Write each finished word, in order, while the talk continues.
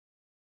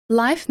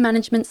Life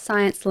Management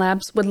Science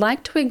Labs would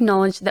like to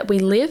acknowledge that we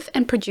live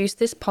and produce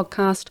this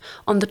podcast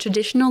on the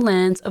traditional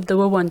lands of the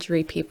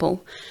Wurundjeri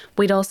people.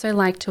 We'd also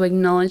like to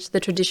acknowledge the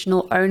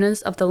traditional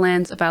owners of the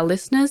lands of our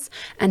listeners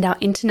and our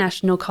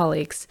international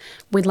colleagues.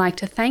 We'd like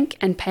to thank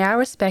and pay our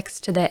respects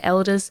to their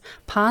elders,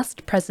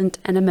 past, present,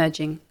 and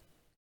emerging.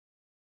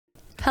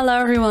 Hello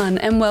everyone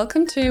and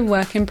welcome to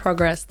Work in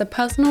Progress, the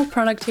Personal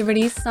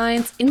Productivity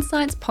Science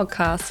Insights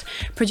podcast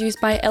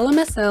produced by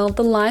LMSL,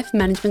 the Life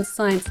Management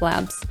Science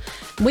Labs.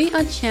 We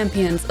are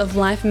champions of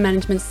life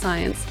management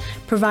science,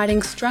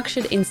 providing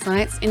structured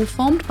insights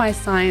informed by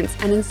science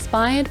and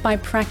inspired by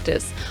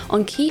practice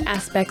on key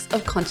aspects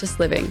of conscious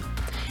living.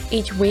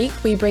 Each week,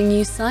 we bring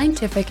you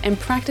scientific and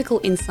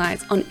practical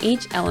insights on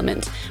each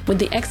element with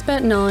the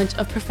expert knowledge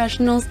of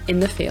professionals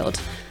in the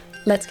field.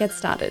 Let's get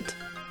started.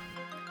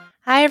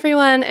 Hi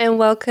everyone and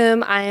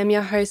welcome. I am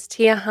your host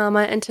Tia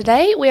Harmer and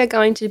today we are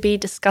going to be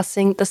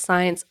discussing the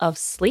science of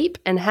sleep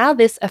and how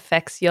this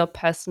affects your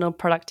personal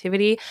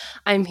productivity.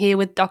 I'm here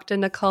with Dr.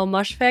 Nicole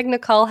Moshfegh.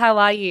 Nicole, how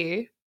are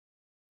you?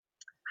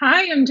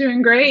 Hi, I'm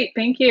doing great.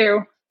 Thank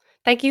you.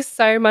 Thank you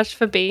so much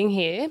for being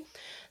here.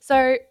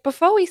 So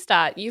before we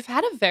start, you've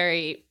had a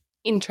very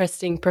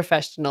interesting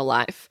professional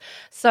life.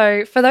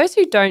 So for those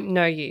who don't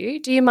know you,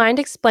 do you mind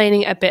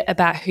explaining a bit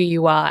about who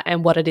you are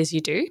and what it is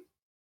you do?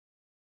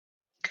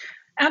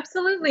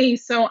 Absolutely.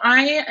 So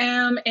I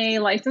am a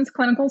licensed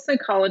clinical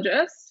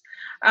psychologist,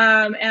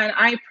 and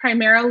I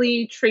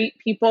primarily treat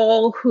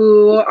people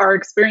who are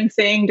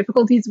experiencing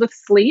difficulties with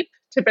sleep.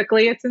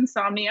 Typically, it's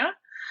insomnia.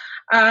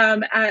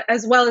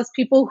 As well as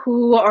people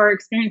who are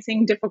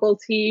experiencing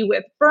difficulty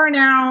with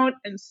burnout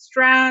and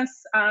stress,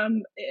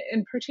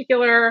 in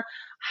particular,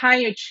 high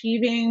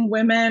achieving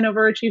women,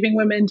 overachieving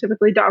women,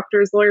 typically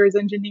doctors, lawyers,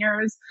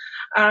 engineers,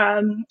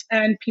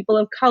 and people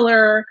of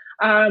color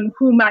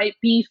who might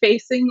be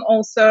facing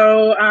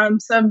also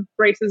some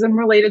racism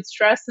related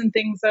stress and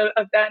things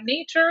of that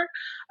nature.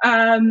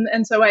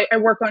 And so I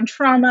work on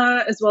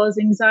trauma as well as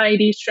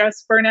anxiety,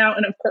 stress, burnout,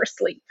 and of course,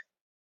 sleep.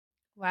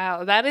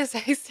 Wow, that is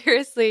a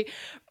seriously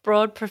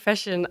broad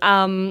profession.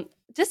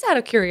 Just out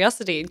of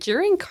curiosity,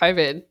 during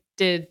COVID,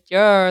 did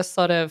your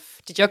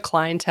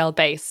clientele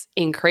base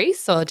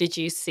increase or did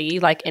you see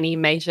like any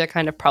major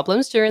kind of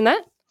problems during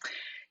that?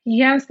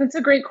 Yes, that's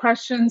a great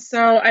question.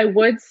 So I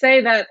would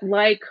say that,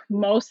 like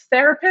most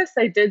therapists,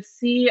 I did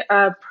see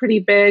a pretty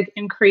big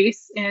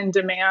increase in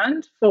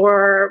demand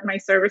for my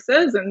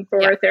services and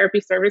Yeah. for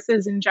therapy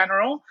services in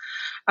general.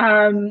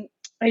 Um,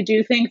 I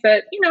do think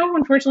that,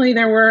 unfortunately,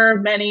 there were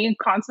many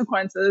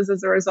consequences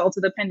as a result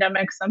of the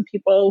pandemic. Some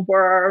people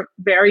were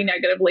very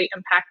negatively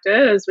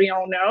impacted, as we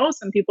all know,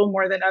 some people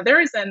more than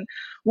others. And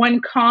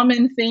one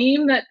common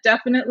theme that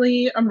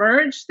definitely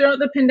emerged throughout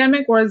the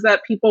pandemic was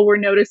that people were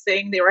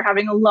noticing they were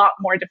having a lot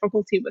more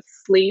difficulty with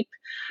sleep.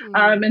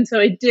 And so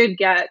I did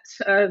get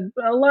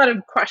a lot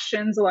of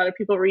questions, a lot of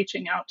people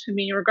reaching out to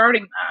me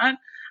regarding that.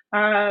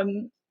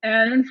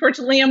 And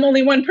unfortunately, I'm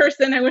only one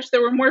person. I wish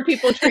there were more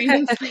people trained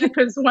in sleep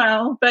as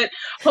well. But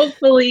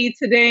hopefully,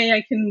 today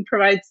I can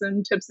provide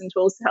some tips and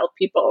tools to help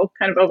people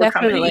kind of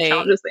overcome any Definitely.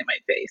 challenges they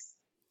might face.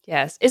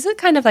 Yes. Is it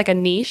kind of like a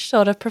niche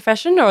sort of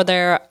profession or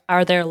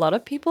are there a lot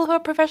of people who are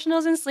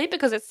professionals in sleep?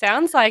 Because it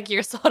sounds like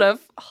you're sort of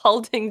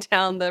holding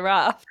down the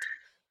raft.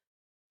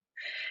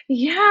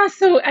 Yeah,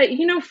 so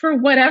for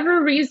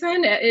whatever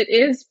reason, it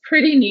is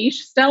pretty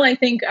niche still. I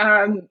think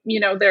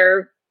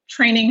their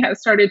training has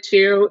started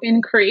to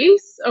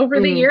increase over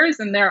the Mm. years,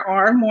 and there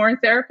are more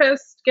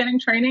therapists getting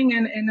training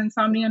in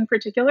insomnia in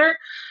particular.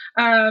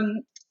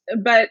 Um,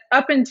 but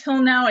up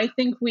until now, I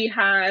think we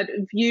had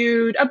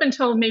viewed, up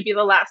until maybe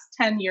the last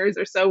 10 years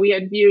or so, we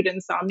had viewed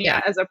insomnia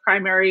Yeah. as a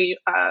primary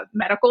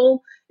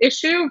medical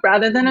issue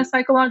rather than a Mhm.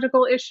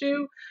 psychological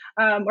issue,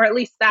 or at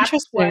least that's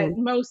what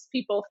Interesting. most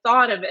people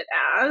thought of it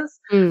as.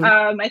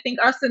 Mm. I think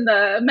us in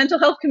the mental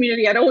health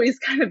community had always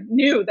kind of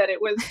knew that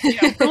it was,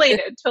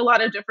 related to a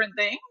lot of different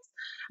things.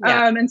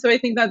 Yeah. And so I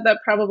think that that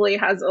probably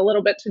has a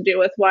little bit to do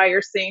with why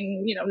you're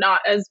seeing,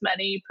 not as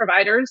many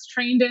providers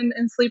trained in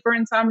sleep or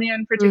insomnia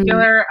in Mm.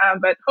 particular.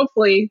 But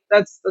hopefully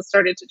that's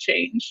started to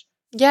change.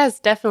 Yes,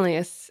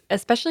 definitely,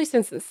 especially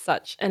since it's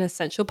such an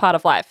essential part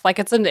of life. Like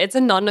it's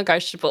a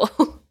non-negotiable.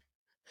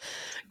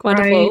 Right.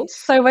 Wonderful.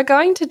 So we're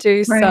going to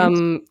do Right.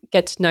 some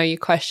get to know you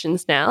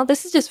questions now.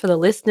 This is just for the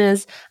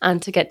listeners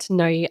and to get to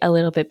know you a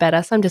little bit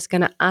better. So I'm just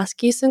going to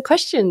ask you some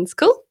questions.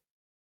 Cool?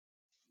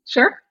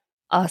 Sure.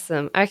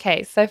 Awesome.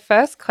 Okay, so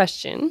first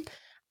question,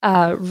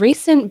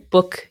 recent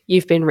book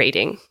you've been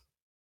reading?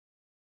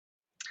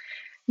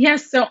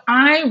 Yes, so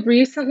I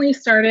recently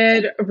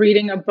started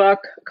reading a book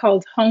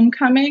called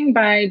Homecoming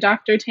by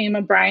Dr.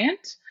 Tama Bryant.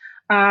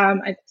 It's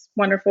a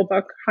wonderful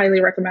book,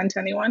 highly recommend to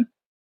anyone.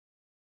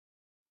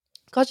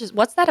 Gorgeous.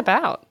 What's that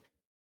about?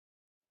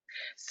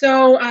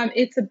 So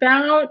it's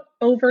about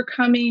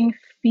overcoming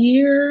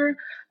fear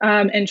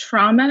and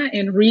trauma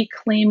and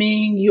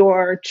reclaiming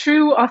your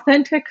true,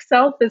 authentic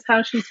self, is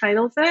how she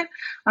titles it.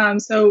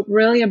 So,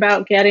 really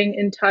about getting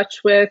in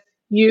touch with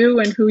you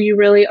and who you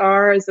really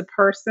are as a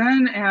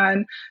person,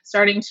 and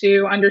starting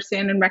to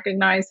understand and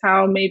recognize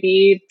how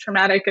maybe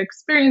traumatic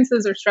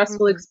experiences or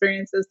stressful Mhm.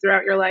 experiences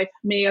throughout your life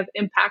may have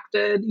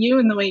impacted you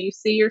and the way you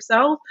see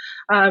yourself,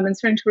 and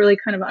starting to really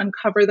kind of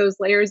uncover those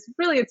layers.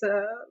 Really, it's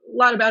a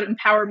lot about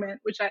empowerment,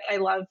 which I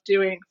love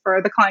doing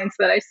for the clients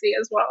that I see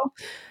as well.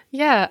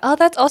 Yeah. Oh,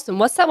 that's awesome.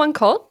 What's that one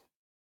called?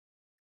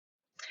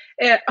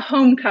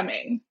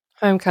 Homecoming,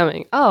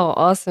 Homecoming. Oh,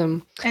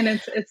 awesome. and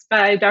it's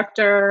by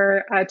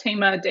Dr.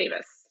 Tama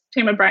Bryant.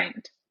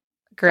 Sorry.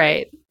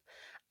 Great.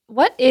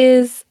 What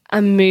is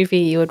a movie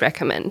you would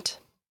recommend?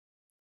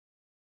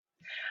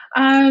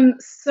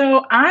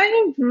 So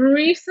I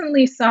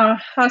recently saw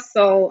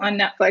Hustle on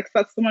Netflix.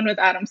 That's the one with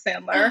Adam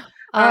Sandler.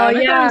 Oh, I thought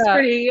it was yeah,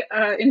 pretty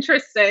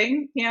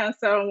interesting. Yeah,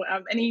 so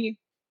any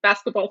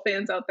basketball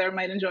fans out there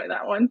might enjoy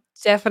that one.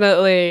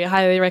 definitely.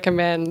 Highly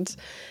recommend.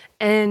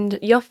 And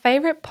your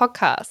favorite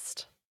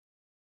podcast?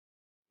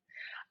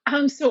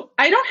 So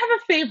I don't have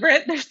a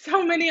favorite. There's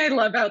so many I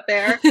love out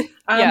there.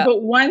 Yeah,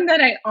 But one that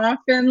I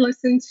often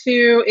listen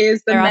to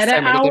is the there are Meta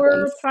so many good Hour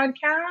ones.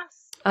 podcast.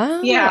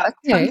 Ah, Yeah, tons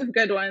okay. of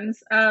good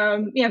ones.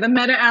 Yeah, the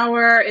Meta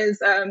Hour is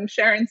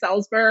Sharon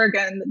Salzberg,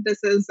 and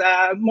this is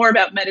more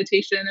about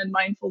meditation and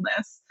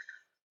mindfulness.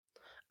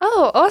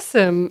 Oh,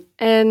 awesome.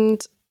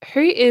 And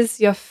who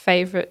is your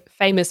favorite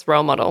famous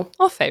role model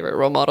or favorite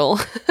role model?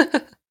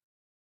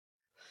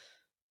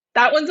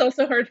 That one's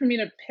also hard for me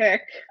to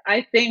pick.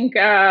 I think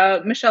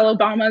Michelle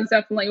Obama is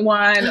definitely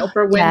one,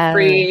 Oprah Yeah.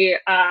 Winfrey,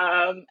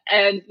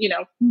 and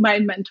my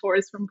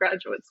mentors from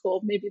graduate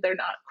school. Maybe they're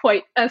not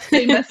quite as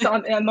famous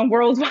on the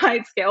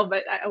worldwide scale,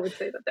 but I would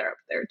say that they're up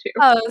there too.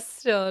 Oh,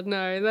 still,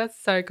 no,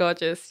 that's so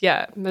gorgeous.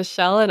 Yeah,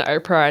 Michelle and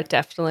Oprah are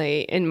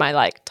definitely in my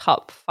like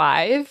top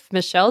 5.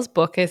 Michelle's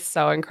book is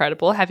so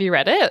incredible. Have you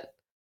read it?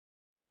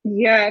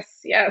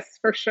 Yes, yes,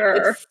 for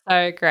sure. It's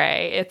so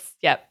great. It's,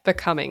 yeah,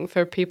 becoming.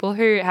 For people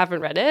who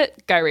haven't read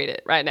it, go read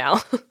it right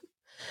now.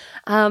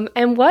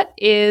 And what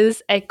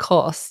is a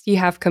course you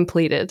have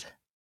completed?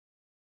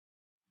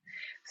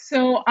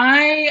 So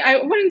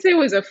I wouldn't say it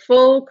was a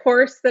full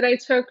course that I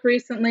took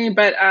recently,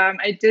 but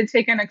I did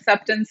take an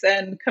acceptance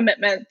and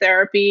commitment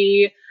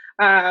therapy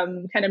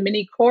kind of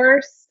mini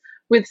course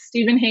with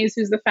Stephen Hayes,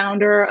 who's the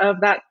founder of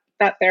that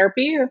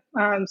therapy.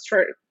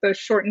 The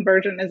shortened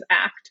version is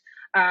ACT.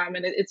 And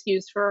it's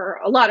used for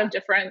a lot of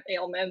different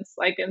ailments,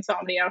 like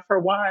insomnia for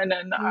one,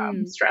 and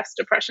Mm. stress,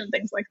 depression,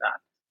 things like that.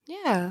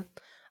 Yeah.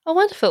 Oh,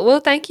 wonderful.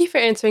 Well, thank you for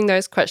answering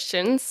those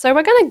questions. So,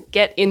 we're going to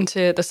get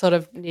into the sort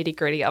of nitty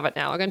gritty of it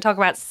now. We're going to talk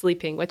about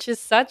sleeping, which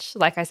is such,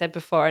 like I said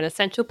before, an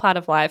essential part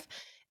of life.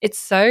 It's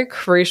so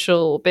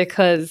crucial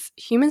because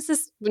humans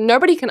just,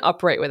 nobody can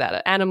operate without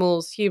it.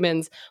 Animals,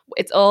 humans,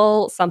 it's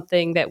all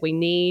something that we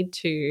need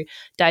to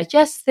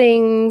digest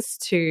things,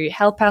 to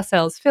help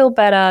ourselves feel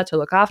better, to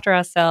look after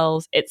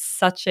ourselves. It's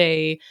such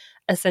a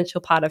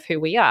essential part of who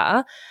we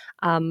are.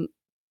 Um,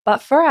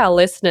 but for our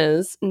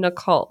listeners,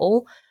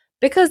 Nicole,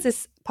 because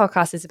this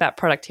podcast is about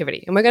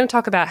productivity and we're going to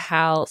talk about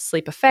how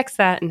sleep affects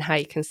that and how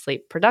you can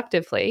sleep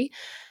productively,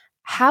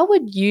 how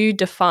would you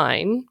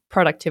define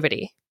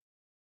productivity?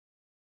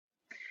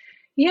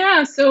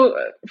 Yeah, so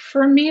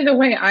for me, the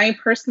way I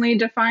personally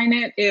define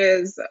it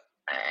is,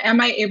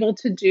 am I able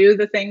to do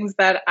the things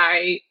that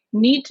I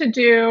need to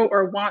do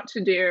or want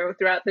to do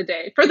throughout the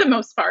day? For the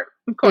most part,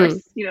 of course,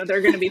 Mm, there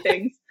are going to be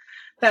things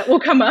that will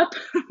come up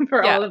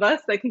for yeah. all of us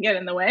that can get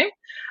in the way.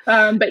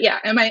 But yeah,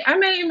 am I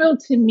able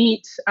to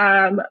meet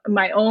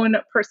my own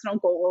personal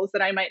goals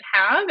that I might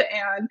have,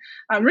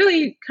 and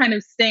really kind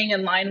of staying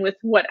in line with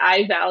what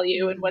I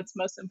value and Mm. what's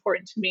most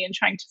important to me, and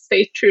trying to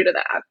stay true to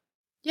that.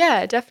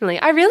 Yeah, definitely.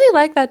 I really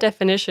like that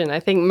definition.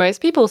 I think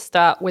most people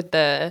start with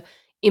the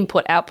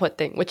input output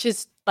thing, which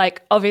is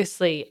like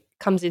obviously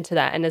comes into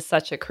that and is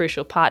such a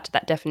crucial part to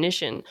that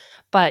definition.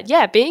 But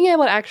yeah, being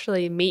able to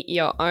actually meet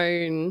your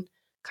own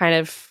kind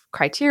of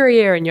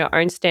criteria and your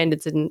own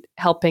standards and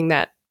helping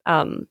that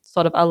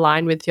sort of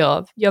align with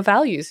your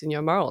values and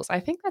your morals.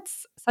 I think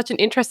that's such an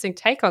interesting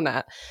take on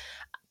that.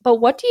 But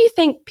what do you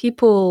think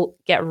people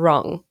get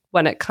wrong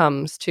when it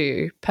comes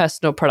to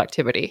personal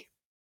productivity?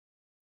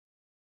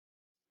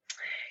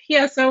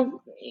 Yeah,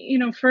 so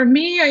for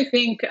me, I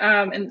think,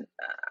 and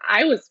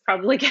I was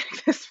probably getting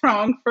this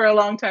wrong for a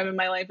long time in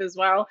my life as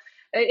well.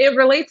 It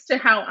relates to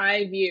how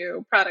I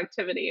view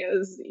productivity.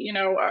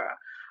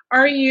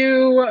 Are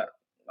you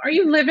are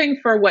you living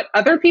for what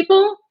other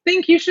people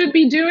think you should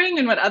be doing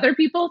and what other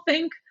people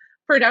think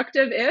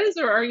productive is,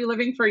 or are you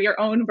living for your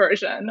own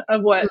version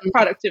of what Mm.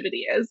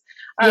 productivity is?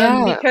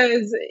 Yeah.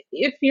 Because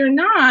if you're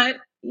not,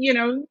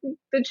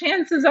 the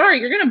chances are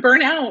you're going to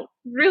burn out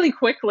really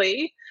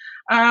quickly,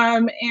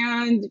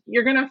 and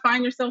you're going to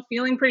find yourself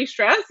feeling pretty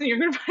stressed, and you're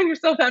going to find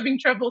yourself having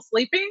trouble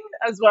sleeping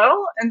as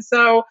well. And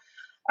so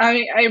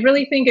I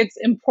really think it's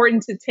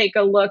important to take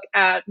a look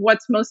at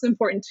what's most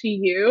important to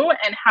you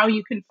and how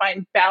you can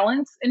find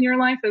balance in your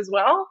life as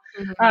well.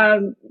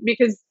 Mhm.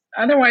 Because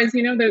otherwise,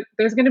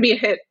 there's going to be a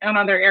hit on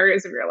other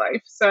areas of your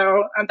life.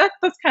 So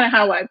that's kind of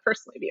how I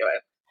personally view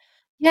it.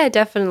 Yeah,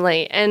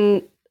 definitely.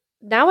 And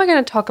now we're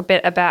going to talk a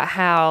bit about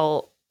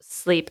how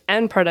sleep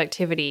and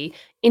productivity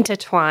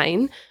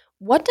intertwine.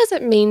 What does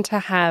it mean to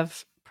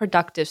have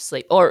productive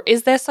sleep? Or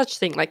is there such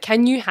thing? Like,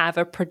 can you have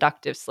a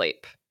productive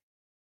sleep?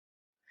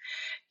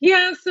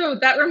 Yeah, so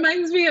that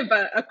reminds me of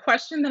a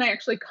question that I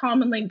actually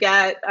commonly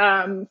get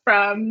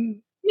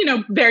from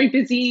very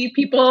busy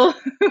people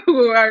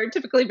who are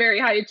typically very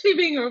high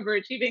achieving or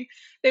overachieving.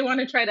 They want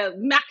to try to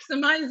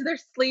maximize their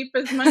sleep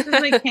as much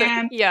as they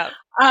can. Yeah.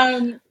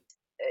 Um,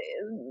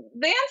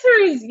 the answer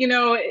is,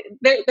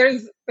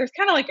 there's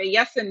kind of like a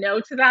yes and no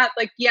to that.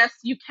 Like, yes,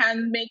 you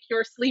can make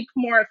your sleep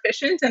more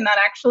efficient, and that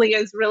actually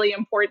is really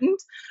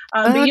important.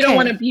 But you don't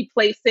want Okay. to be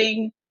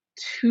placing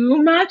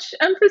too much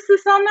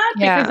emphasis on that,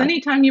 because Yeah.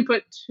 anytime you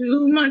put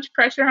too much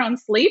pressure on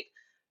sleep,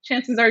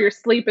 chances are your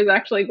sleep is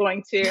actually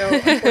going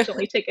to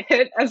unfortunately take a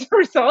hit as a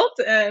result,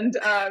 and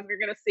you're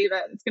going to see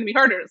that it's going to be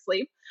harder to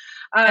sleep.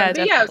 Yeah,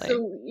 But yeah, definitely.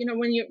 so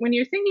when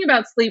you're thinking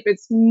about sleep,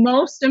 it's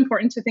most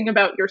important to think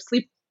about your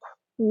sleep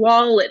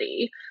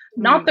quality,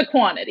 not Mm. the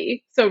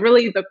quantity. So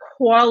really the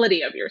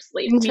quality of your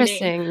sleep, meaning,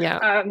 Interesting.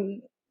 Yeah.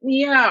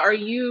 yeah, are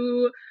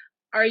you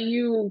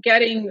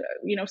getting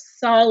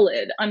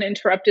solid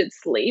uninterrupted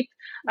sleep?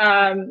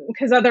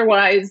 Because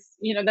otherwise,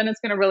 then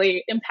it's going to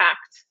really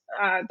impact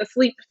the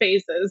sleep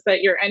phases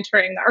that you're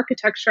entering, the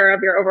architecture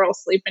of your overall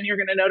sleep, and you're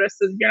going to notice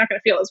that you're not going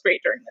to feel as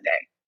great during the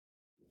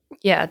day.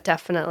 Yeah,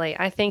 definitely.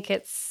 I think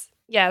it's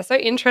so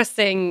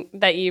interesting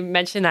that you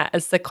mention that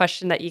as the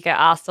question that you get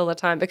asked all the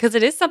time because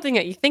it is something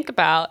that you think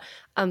about,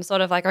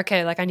 sort of like,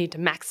 okay, like I need to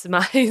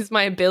maximize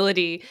my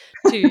ability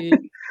to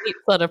sleep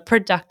sort of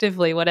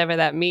productively, whatever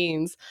that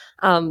means,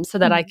 so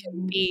that I can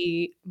Mhm.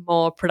 be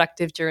more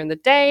productive during the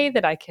day,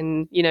 that I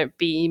can,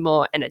 be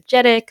more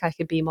energetic, I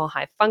could be more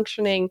high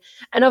functioning.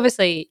 And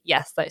obviously,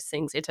 yes, those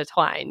things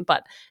intertwine,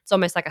 but it's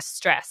almost like a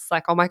stress,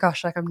 like, oh my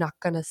gosh, like I'm not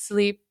going to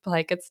sleep,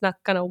 like it's not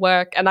going to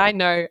work. And I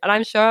know, and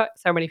I'm sure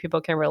so many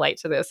people can relate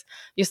to this.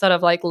 You're sort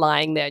of like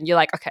lying there and you're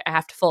like, okay, I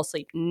have to fall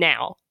asleep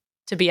now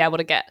to be able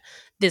to get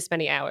this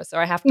many hours,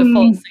 or I have to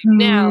fall asleep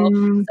now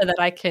Mhm. so that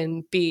I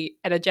can be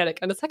energetic.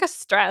 And it's like a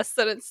stress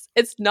and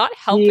it's not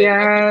helping.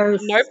 Like at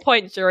no Yes,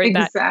 point during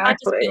that, you can't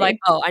just be like,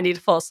 exactly. oh, I need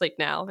to fall asleep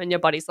now. And your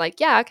body's like,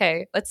 yeah,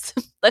 okay, let's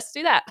let's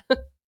do that.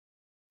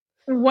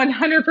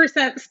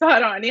 100%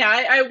 spot on.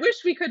 Yeah, I wish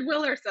we could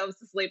will ourselves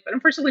to sleep, but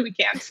unfortunately we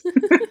can't.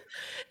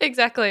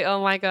 Exactly.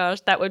 Oh my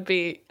gosh, that would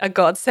be a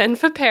godsend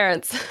for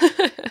parents.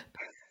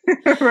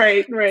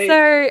 Right, right.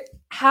 So,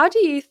 how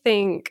do you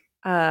think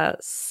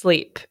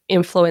sleep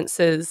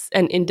influences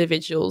an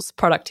individual's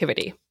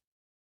productivity?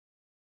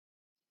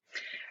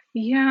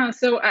 Yeah,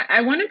 so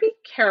I want to be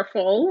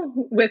careful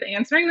with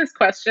answering this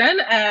question.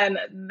 And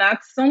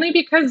that's only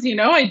because,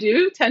 I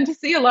do tend to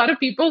see a lot of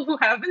people who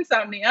have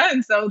insomnia.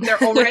 And so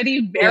they're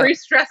already Yeah. very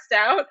stressed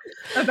out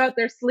about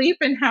their sleep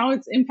and how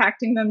it's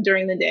impacting them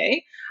during the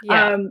day.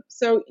 Yeah.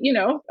 So,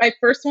 I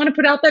first want to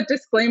put out that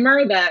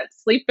disclaimer that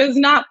sleep is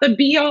not the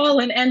be all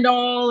and end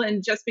all.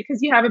 And just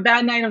because you have a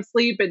bad night of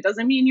sleep, it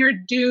doesn't mean you're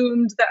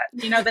doomed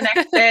that, the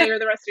next day or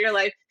the rest of your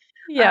life.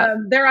 Yeah.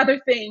 There are other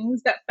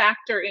things that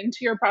factor into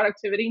your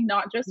productivity,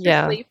 not just your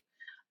Yeah. sleep.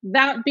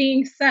 That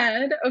being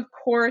said, of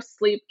course,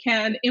 sleep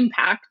can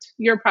impact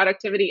your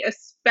productivity,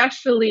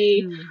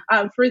 especially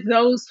Mm. for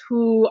those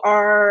who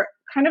are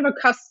kind of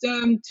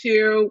accustomed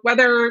to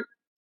whether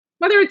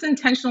it's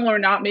intentional or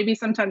not. Maybe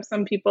sometimes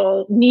some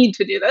people need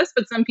to do this,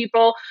 but some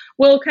people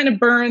will kind of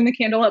burn the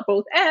candle at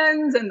both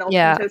ends, and they'll tend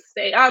Yeah. to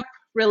stay up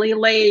really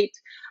late,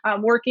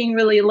 working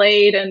really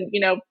late, and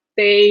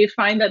they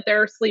find that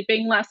they're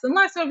sleeping less and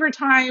less over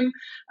time.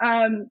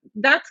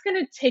 That's going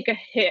to take a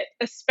hit,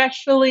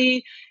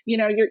 especially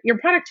your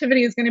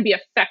productivity is going to be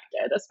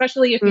affected,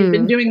 especially if you've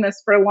been Mm. doing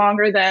this for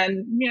longer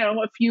than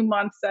a few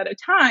months at a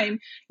time.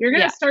 You're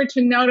going to Yeah. start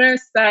to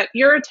notice that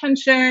your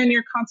attention,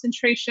 your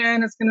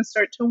concentration is going to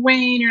start to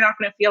wane. You're not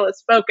going to feel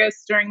as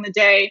focused during the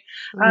day.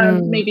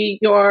 Mm. Maybe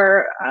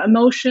your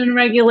emotion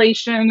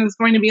regulation is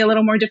going to be a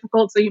little more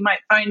difficult. So you might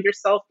find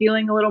yourself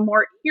feeling a little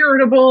more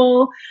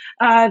irritable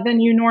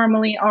than you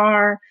normally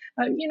are.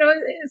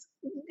 It's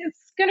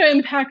going to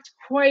impact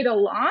quite a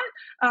lot.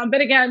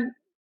 But again,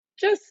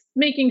 just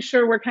making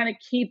sure we're kind of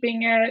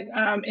keeping it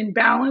in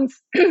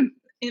balance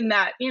in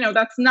that,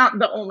 that's not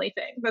the only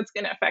thing that's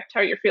going to affect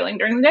how you're feeling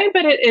during the day,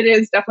 but it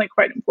is definitely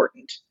quite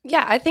important.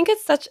 Yeah, I think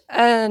it's such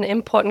an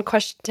important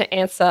question to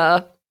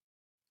answer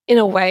in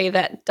a way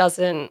that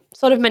doesn't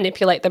sort of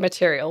manipulate the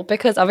material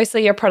because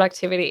obviously your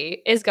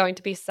productivity is going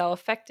to be so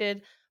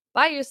affected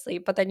by your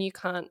sleep, but then you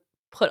can't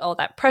put all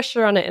that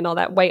pressure on it and all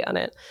that weight on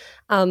it.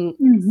 So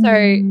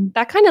Mm-hmm.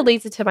 that kind of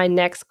leads into my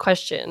next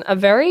question. A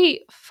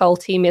very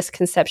faulty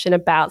misconception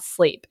about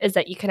sleep is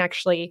that you can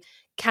actually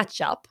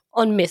catch up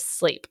on missed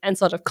sleep and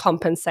sort of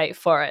compensate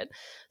for it.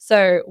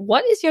 So,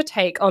 what is your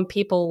take on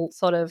people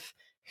sort of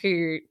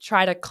who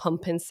try to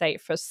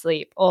compensate for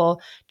sleep or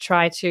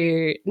try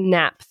to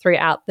nap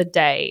throughout the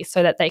day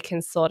so that they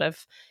can sort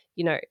of,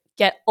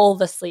 get all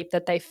the sleep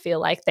that they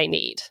feel like they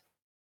need?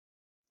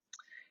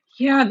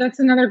 Yeah, that's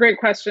another great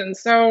question.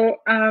 So,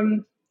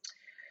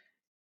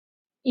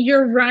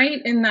 You're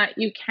right in that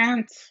you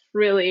can't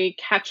really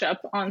catch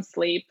up on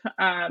sleep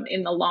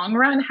in the long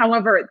run.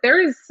 However, there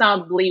is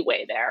some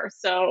leeway there.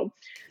 So,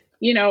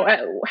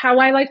 how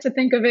I like to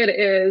think of it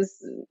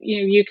is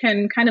you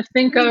can kind of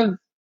think of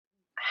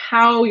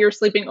how you're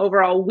sleeping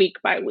overall week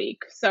by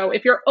week. So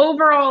if your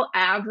overall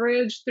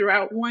average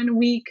throughout 1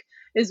 week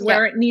is Yeah.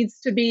 where it needs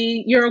to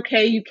be, you're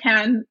okay. You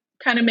can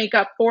kind of make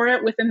up for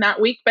it within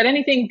that week. But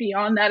anything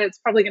beyond that, it's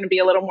probably going to be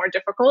a little more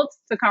difficult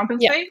to Yeah.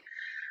 compensate.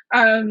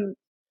 Um,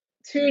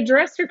 to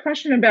address your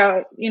question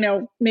about,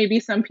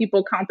 maybe some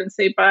people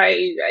compensate by,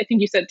 I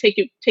think you said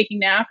taking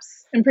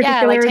naps in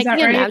Yeah, like particular. Is that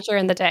taking a right? nap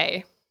during the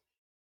day.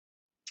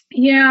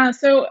 Yeah.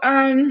 So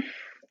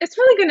it's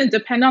really going to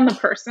depend on the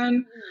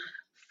person.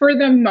 For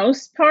the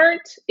most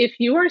part, if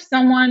you are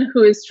someone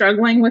who is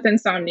struggling with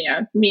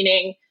insomnia,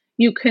 meaning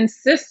you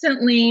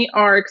consistently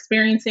are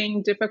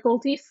experiencing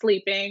difficulty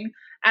sleeping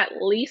at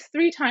least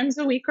 3 times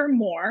a week or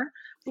more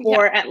Yeah.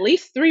 for at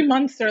least 3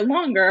 months or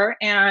longer,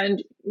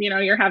 and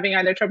you're having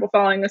either trouble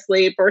falling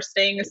asleep or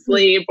staying Mhm.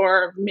 asleep,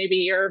 or maybe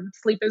your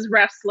sleep is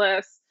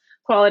restless,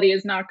 quality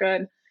is not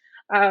good.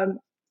 um,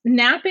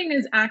 Napping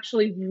is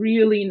actually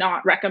really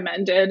not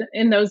recommended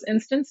in those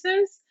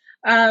instances.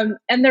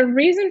 And the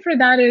reason for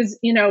that is,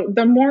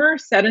 the more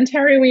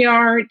sedentary we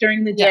are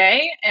during the Yeah.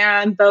 day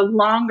and the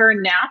longer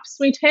naps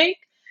we take,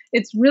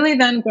 it's really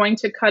then going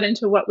to cut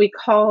into what we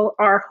call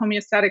our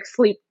homeostatic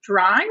sleep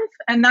drive.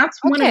 And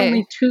that's one of Okay.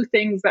 only two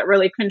things that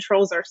really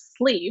controls our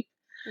sleep.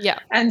 Yeah.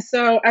 And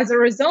so, as a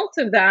result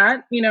of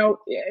that,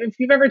 if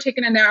you've ever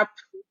taken a nap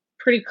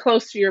pretty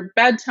close to your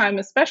bedtime,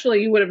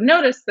 especially, you would have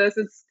noticed this.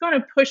 It's going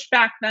to push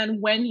back then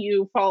when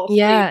you fall asleep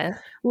Yeah,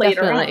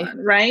 later definitely. on,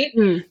 right?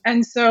 Mm.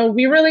 And so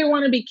we really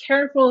want to be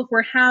careful if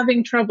we're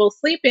having trouble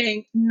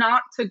sleeping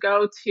not to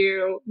go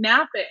to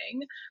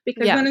napping,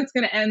 because Yeah. then it's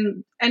going to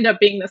end up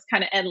being this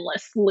kind of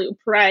endless loop,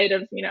 right?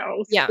 Of,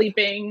 Yeah.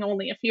 sleeping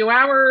only a few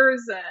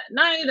hours at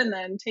night and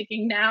then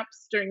taking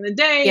naps during the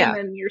day, and Yeah.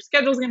 then your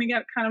schedule's going to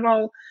get kind of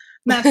all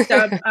messed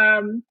up.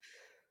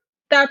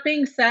 That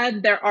being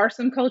said, there are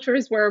some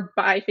cultures where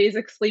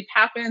biphasic sleep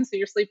happens. So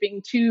you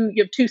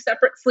have two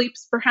separate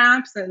sleeps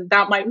perhaps, and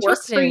that might work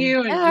for Interesting. you.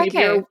 And Yeah, maybe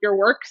okay. your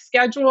work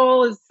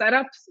schedule is set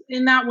up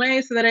in that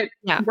way so that it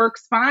Yeah.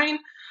 works fine.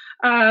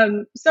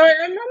 So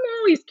I'm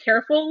always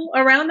careful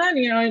around that.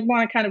 I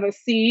want to kind of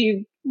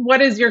see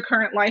what is your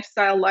current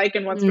lifestyle like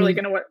and what's really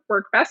Mm. going to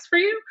work best for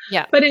you.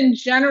 Yeah. But in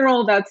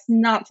general, that's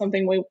not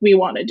something we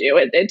want to do.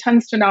 It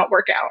tends to not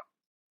work out.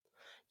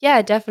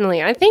 Yeah,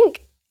 definitely. I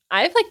think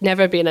I've like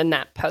never been a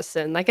nap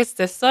person. Like it's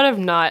just sort of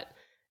not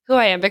who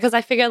I am because I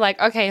figure like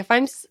okay, if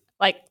I'm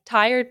like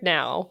tired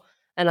now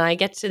and I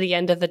get to the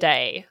end of the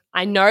day,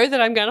 I know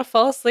that I'm going to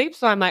fall asleep,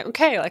 so I'm like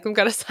okay, like I'm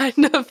going to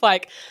kind of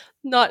like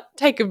not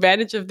take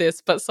advantage of this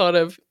but sort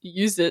of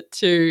use it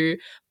to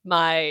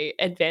my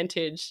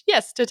advantage.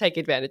 Yes, to take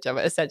advantage of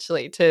it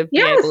essentially to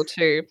be able Yes.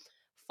 to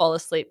fall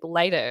asleep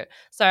later.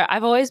 So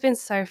I've always been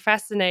so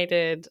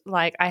fascinated.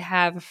 Like I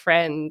have a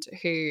friend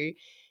who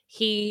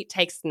he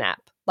takes a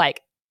nap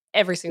like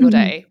every single Mm-hmm.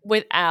 day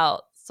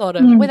without sort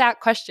of Mm-hmm. without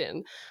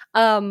question.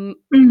 But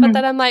Mm-hmm.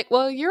 then I'm like,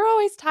 well, you're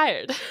always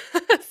tired.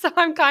 So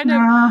I'm kind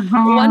of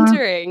Uh-huh.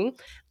 wondering,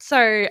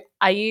 so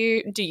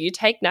do you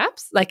take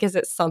naps? Like is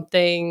it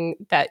something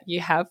that you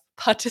have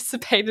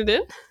participated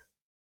in?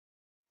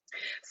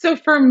 So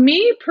for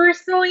me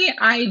personally,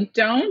 I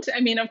don't. I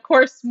mean, of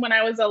course, when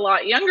I was a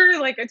lot younger,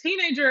 like a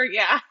teenager,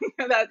 yeah,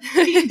 that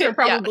teens are Yeah.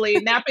 probably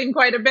napping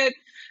quite a bit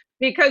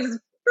because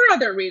for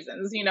other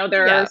reasons,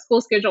 their Yeah. school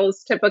schedule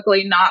is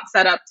typically not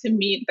set up to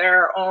meet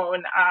their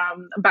own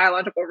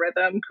biological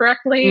rhythm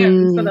correctly,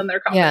 and so then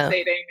they're Yeah.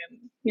 compensating,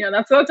 and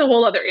that's a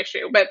whole other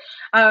issue. But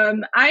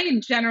I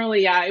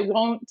generally, yeah, I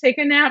won't take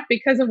a nap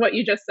because of what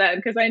you just said.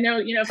 Because I know,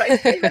 if I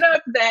save it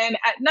up, then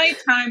at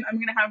nighttime I'm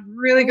going to have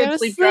really I'm good gonna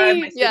sleep drive.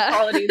 My sleep. sleep Yeah.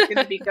 quality is going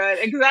to be good.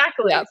 Yeah.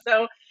 Exactly.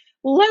 So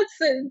let's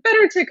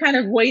better to kind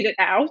of wait it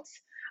out.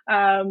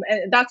 And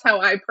that's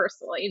how I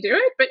personally do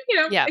it. But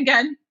Yeah.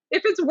 again,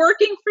 if it's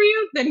working for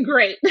you, then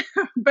great.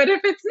 But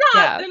if it's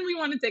not, Yeah. then we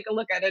want to take a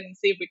look at it and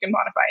see if we can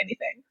modify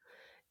anything.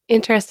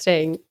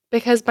 Interesting.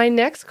 Because my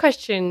next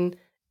question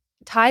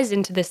ties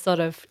into this sort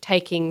of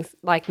taking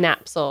like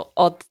naps or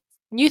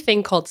new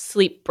thing called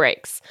sleep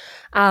breaks.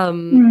 So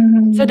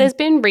Mm-hmm. there's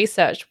been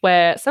research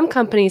where some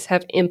companies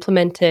have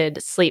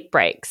implemented sleep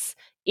breaks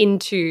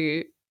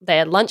into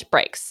their lunch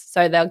breaks.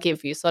 So they'll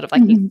give you sort of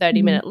like a Mm-hmm.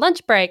 30-minute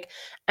lunch break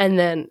and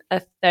then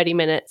a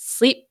 30-minute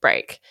sleep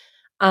break.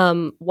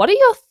 What are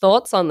your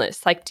thoughts on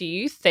this? Like, do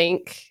you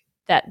think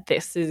that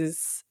this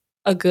is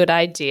a good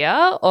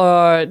idea,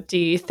 or do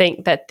you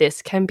think that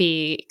this can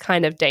be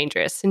kind of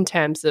dangerous in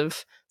terms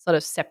of sort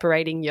of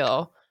separating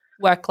your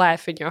work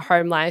life and your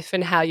home life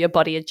and how your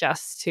body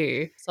adjusts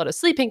to sort of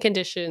sleeping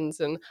conditions?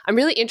 And I'm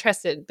really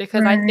interested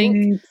because I think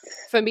Right.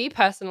 for me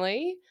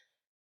personally,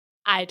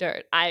 I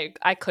don't.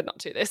 I could not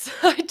do this.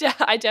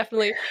 I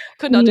definitely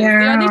could not do this.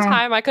 The only Yeah.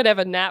 time I could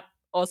ever nap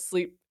or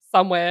sleep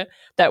somewhere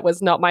that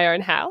was not my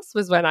own house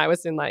was when I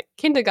was in like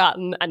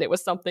kindergarten, and it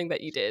was something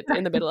that you did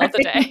in the middle of the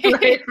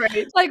day.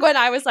 Right. Like when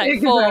I was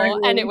like 4 and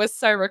it Exactly. was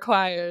so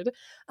required.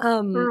 But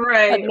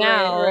Right, right,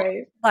 now,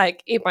 right.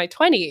 like in my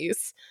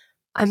 20s,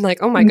 I'm like,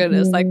 oh my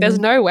goodness, like there's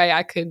Mhm. no way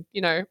I could,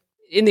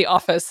 in the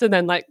office and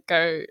then like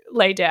go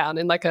lay down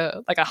in like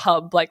a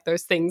hub, like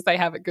those things they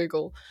have at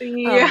Google.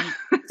 Yeah.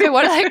 So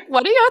what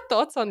are your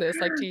thoughts on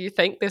this? Like, do you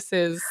think this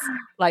is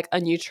like a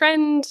new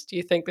trend? Do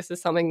you think this is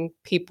something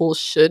people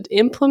should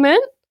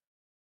implement?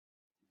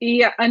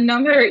 Yeah,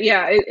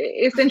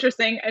 it's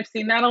interesting. I've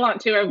seen that a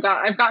lot too.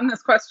 I've gotten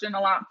this question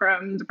a lot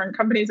from different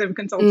companies I've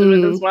consulted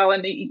with as Mm, well.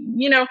 And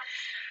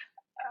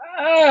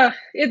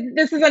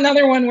this is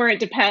another one where it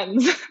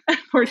depends,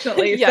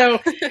 unfortunately. yeah. So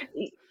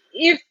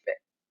if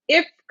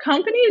if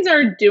companies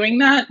are doing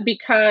that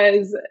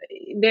because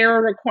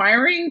they're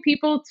requiring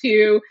people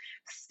to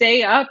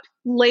stay up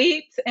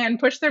late and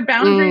push their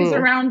boundaries Mm.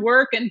 around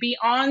work and be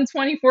on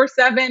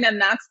 24/7,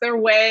 and that's their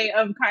way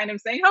of kind of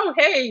saying, oh,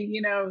 hey,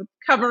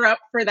 cover up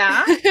for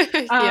that.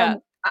 Yeah.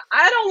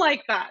 I don't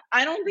like that.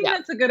 I don't think Yeah.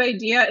 that's a good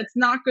idea. It's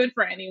not good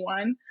for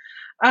anyone.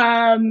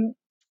 Um,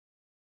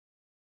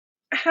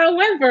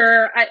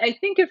 However, I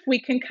think if we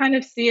can kind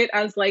of see it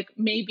as like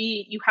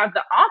maybe you have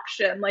the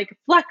option, like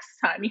flex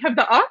time, you have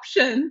the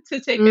option to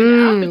take a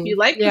nap if you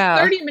like, because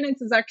Yeah. 30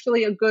 minutes is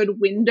actually a good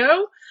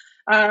window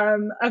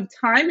of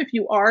time if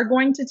you are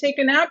going to take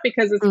a nap,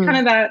 because it's kind Mm.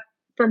 of that,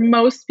 for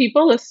most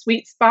people, a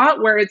sweet spot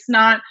where it's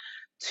not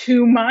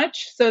too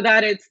much so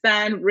that it's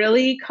then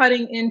really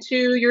cutting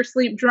into your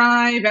sleep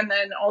drive, and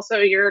then also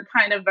you're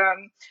kind of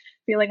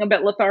feeling a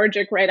bit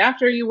lethargic right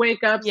after you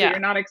wake up, so Yeah. you're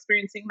not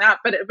experiencing that,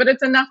 but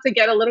it's enough to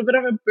get a little bit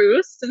of a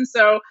boost. And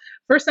so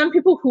for some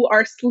people who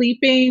are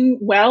sleeping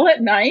well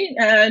at night,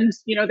 and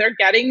they're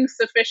getting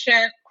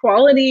sufficient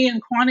quality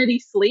and quantity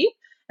sleep,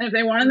 and if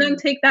they want to then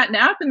Mm. take that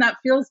nap and that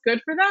feels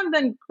good for them,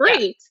 then Yeah.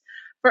 great.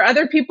 For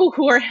other people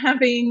who are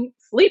having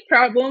sleep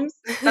problems,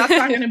 that's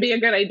not going to be a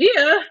good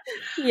idea.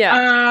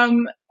 Yeah.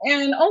 um,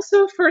 and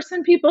also for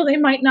some people, they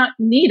might not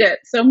need it.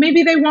 So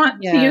maybe they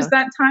want to use Yeah.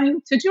 that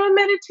time to do a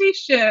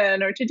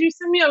meditation or to do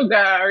some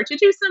yoga or to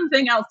do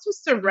something else,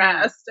 just to Mm.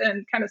 rest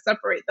and kind of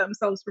separate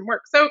themselves from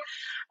work. So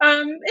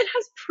it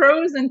has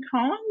pros and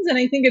cons. And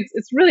I think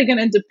it's really going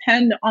to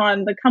depend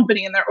on the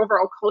company and their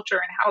overall culture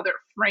and how they're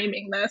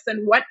framing this,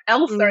 and what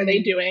else are they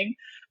Mm. doing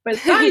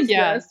besides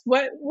Yeah. this.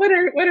 What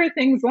are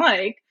things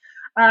like?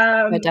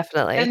 Yeah, um,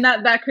 definitely. and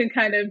that could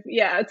kind of,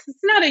 yeah, it's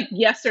not a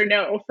yes or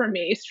no for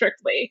me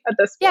strictly at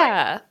this point.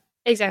 Yeah,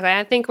 exactly.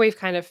 I think we've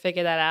kind of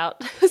figured that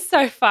out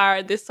so far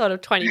in this sort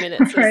of 20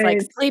 minutes. Is like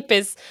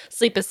Right.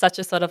 sleep is such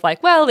a sort of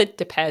like, well, it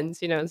depends.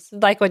 It's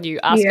like when you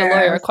ask a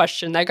lawyer a Yes.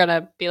 question, they're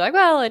gonna be like,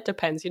 well, it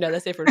depends.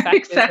 There's different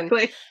factors and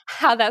Exactly.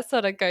 how that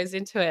sort of goes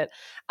into it.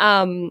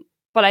 Um,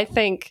 but I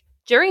think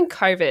during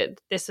COVID,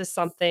 this is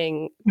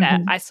something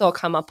that Mhm. I saw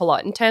come up a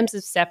lot in terms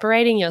of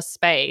separating your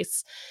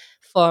space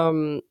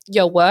from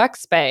your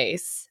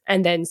workspace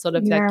and then sort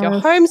of like your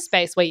home Yes.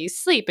 space where you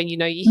sleep. And you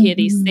hear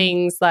these Mhm.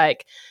 things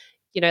like,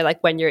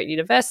 like when you're at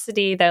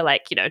university, they're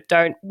like,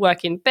 don't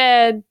work in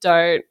bed,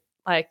 don't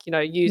like,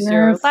 use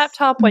your Yes.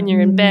 laptop when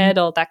you're in Mhm. bed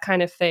or that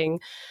kind of thing.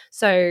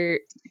 So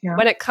Yeah.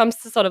 when it comes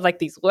to sort of like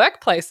these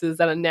workplaces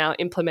that are now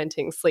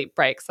implementing sleep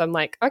breaks, I'm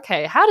like,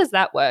 okay, how does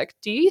that work?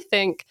 Do you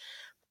think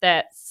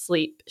that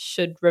sleep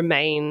should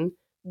remain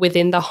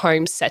within the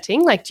home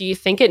setting? Like, do you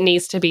think it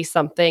needs to be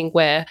something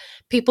where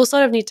people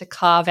sort of need to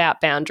carve out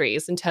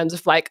boundaries in terms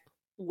of like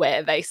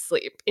where they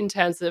sleep, in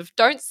terms of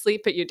don't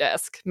sleep at your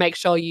desk, make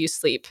sure you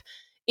sleep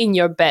in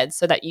your bed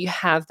so that you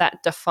have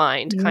that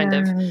defined kind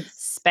of Yes.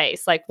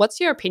 space? Like, what's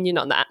your opinion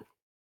on that?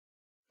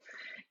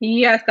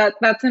 Yes,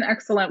 that's an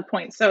excellent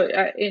point. So,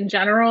 in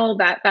general,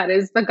 that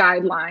is the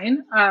guideline,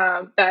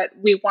 that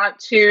we want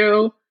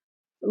to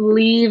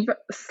leave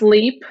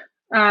sleep,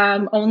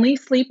 only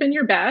sleep in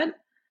your bed,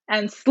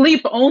 and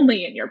sleep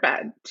only in your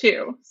bed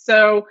too.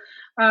 So,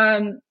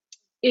 um,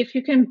 if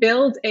you can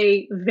build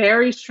a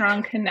very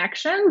strong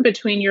connection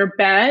between your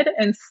bed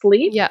and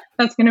sleep, Yeah.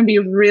 that's going to be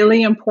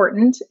really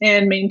important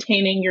in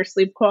maintaining your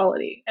sleep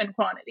quality and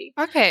quantity.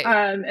 Okay.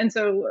 And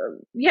so,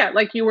 yeah,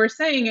 like you were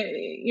saying,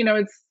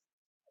 it's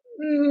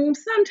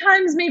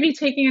sometimes maybe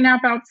taking a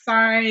nap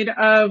outside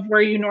of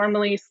where you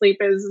normally sleep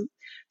is,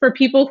 for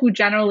people who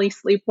generally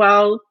sleep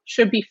well,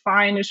 should be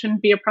fine. It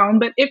shouldn't be a problem.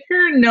 But if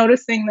you're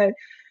noticing that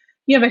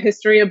you have a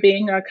history of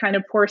being a kind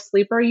of poor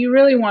sleeper, you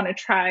really want to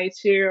try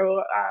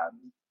to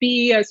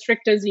be as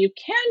strict as you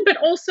can, but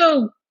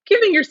also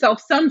giving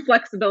yourself some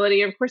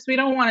flexibility. Of course, we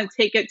don't want to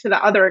take it to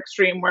the other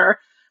extreme where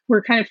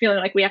we're kind of feeling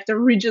like we have to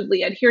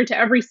rigidly adhere to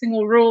every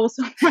single rule,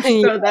 so much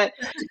Yeah. so that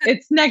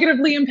it's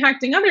negatively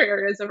impacting other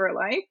areas of our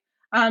life.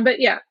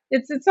 But yeah,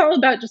 it's all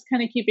about just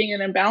kind of keeping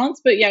it in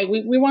balance. But yeah,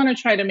 we want to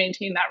try to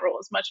maintain that rule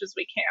as much as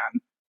we can.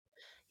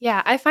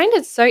 Yeah, I find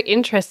it so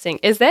interesting.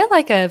 Is there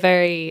like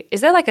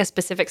a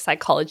specific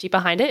psychology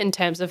behind it in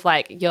terms of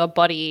like your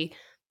body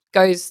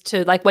goes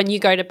to like when you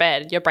go to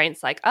bed, your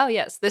brain's like, "Oh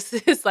yes, this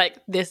is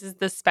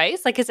the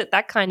space." Like is it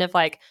that kind of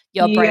like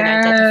your brain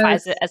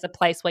identifies Yes. it as a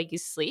place where you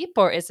sleep,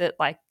 or is it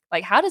like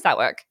Like, how does that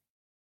work?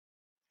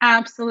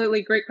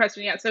 Absolutely. Great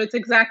question. Yeah. So it's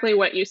exactly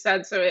what you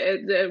said. So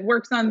it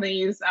works on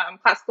these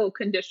classical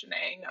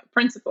conditioning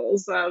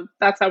principles.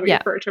 That's how we Yeah.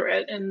 refer to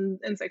it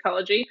in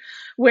psychology,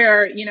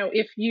 where,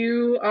 if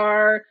you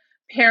are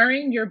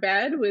pairing your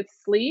bed with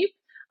sleep,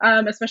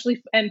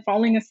 especially and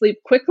falling asleep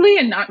quickly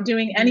and not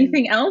doing Mm.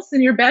 anything else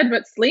in your bed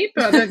but sleep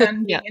other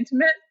than Yeah. being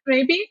intimate,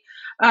 maybe,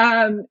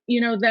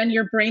 then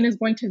your brain is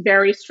going to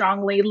very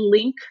strongly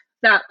link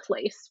that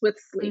place with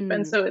sleep.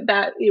 And Mm. so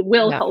that it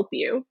will Yeah. help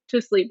you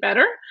to sleep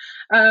better.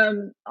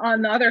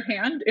 On the other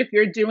hand, if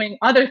you're doing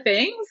other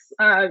things,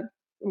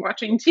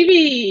 watching TV,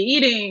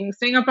 eating,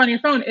 staying up on your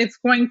phone, it's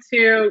going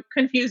to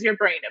confuse your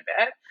brain a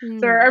bit.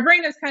 So Mm. our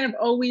brain is kind of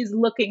always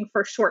looking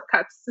for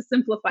shortcuts to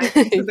simplify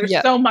things because there's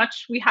Yeah. so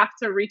much we have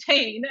to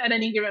retain at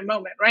any given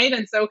moment, right?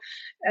 And so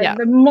Yeah.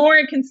 the more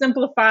it can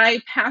simplify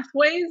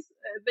pathways,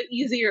 the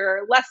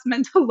easier, less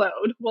mental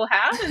load we'll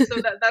have. And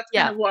so that's kind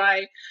Yeah. of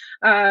why,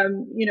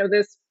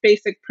 this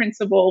basic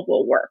principle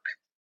will work.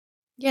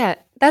 Yeah,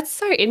 that's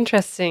so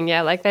interesting.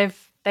 Yeah, like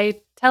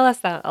they tell us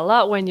that a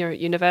lot when you're at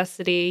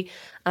university.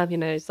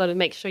 Sort of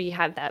make sure you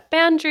have that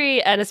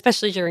boundary, and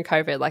especially during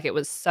COVID, like it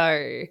was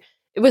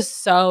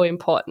so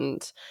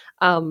important.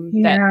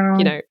 That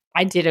Yeah.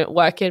 I didn't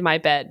work in my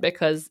bed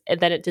because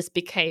then it just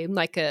became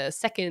like a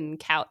second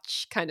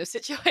couch kind of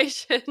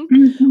situation,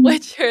 Mhm.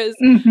 which is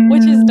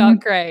Mhm. not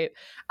great.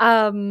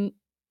 Um,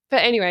 but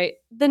anyway,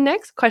 the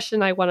next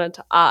question I wanted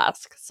to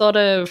ask sort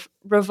of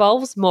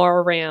revolves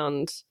more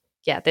around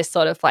this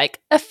sort of like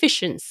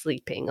efficient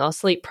sleeping or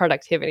sleep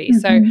productivity.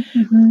 So, Mhm.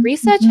 Mhm.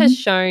 research has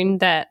Mhm. shown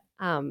that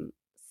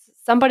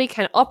somebody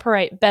can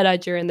operate better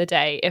during the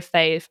day if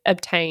they've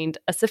obtained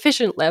a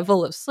sufficient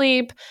level of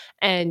sleep,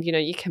 and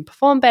you can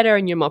perform better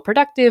and you're more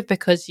productive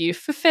because you've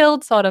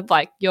fulfilled sort of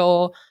like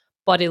your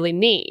bodily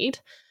need.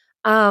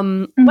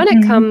 When it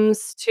Mhm.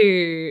 comes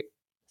to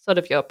sort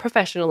of your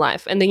professional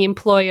life and the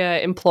employer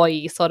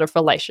employee sort of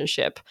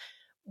relationship,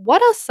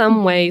 what are some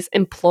Mhm. ways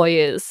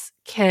employers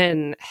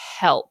can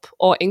help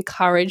or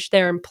encourage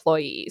their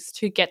employees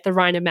to get the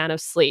right amount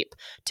of sleep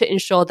to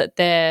ensure that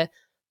their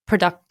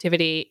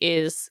productivity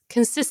is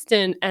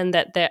consistent and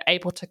that they're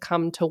able to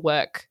come to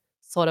work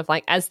sort of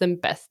like as their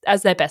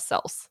best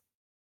selves?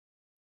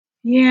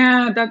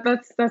 Yeah, that's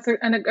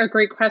a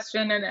great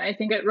question, and I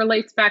think it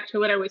relates back to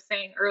what I was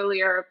saying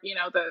earlier.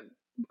 The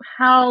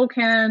how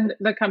can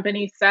the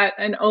company set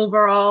an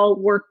overall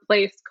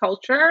workplace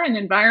culture and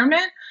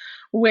environment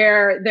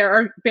where there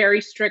are very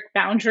strict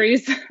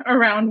boundaries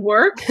around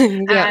work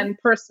Yeah. and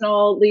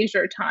personal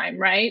leisure time,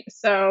 right?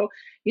 So,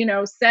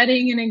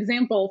 setting an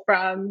example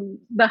from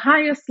the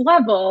highest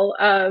level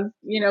of,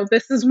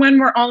 this is when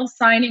we're all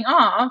signing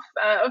off.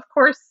 Of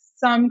course,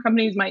 some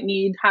companies might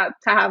need to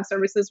have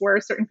services where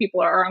certain people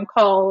are on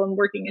call and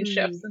working in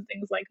shifts Mm. and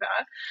things like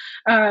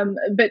that.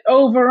 But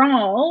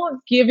overall,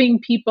 giving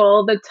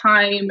people the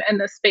time and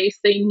the space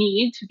they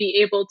need to be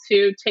able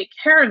to take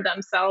care of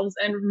themselves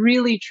and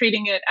really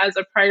treating it as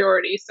a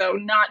priority. So,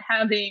 not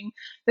having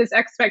this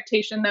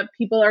expectation that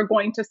people are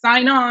going to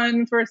sign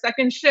on for a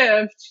second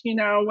shift,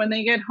 when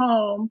they get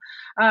home,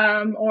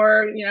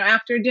 or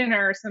after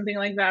dinner or something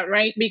like that,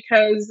 right?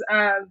 Because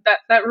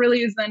that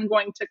really is then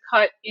going to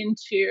cut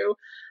into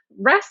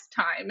rest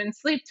time and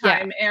sleep Yeah.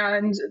 time.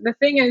 And the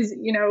thing is,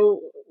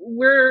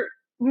 we're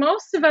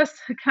most of us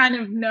kind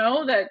of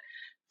know that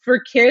for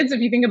kids,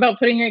 if you think about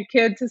putting a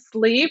kid to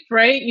sleep,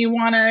 right, you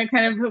want to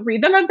kind of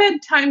read them a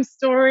bedtime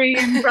story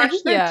and brush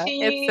their Yeah, it's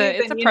teeth a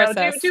it's and a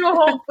process. do a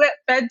whole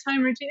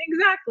bedtime routine.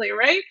 Exactly,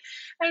 right?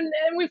 And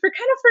we kind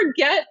of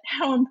forget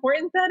how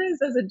important that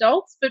is as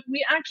adults, but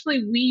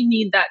we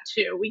need that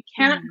too. We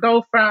can't Mm.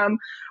 go from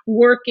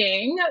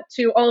working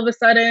to all of a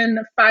sudden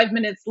 5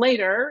 minutes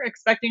later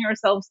expecting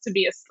ourselves to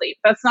be asleep.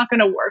 That's not going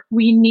to work.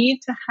 We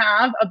need to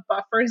have a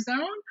buffer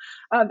zone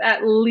of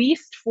at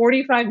least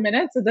 45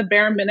 minutes as a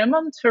bare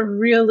minimum to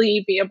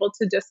really be able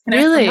to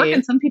disconnect from work. And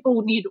Really? some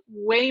people need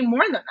way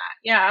more than that.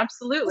 Yeah, That's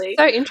absolutely.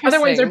 so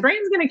Otherwise, their interesting.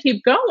 brain's going to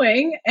keep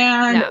going,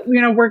 and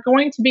Yeah. we're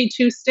going to be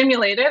too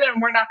stimulated,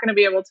 and we're not going to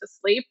be able to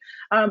sleep,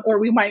 or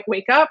we might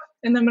wake up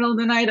in the middle of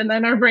the night, and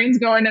then our brain's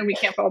going, and we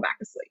can't fall back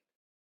asleep.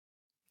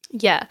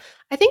 Yeah.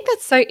 I think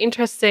that's so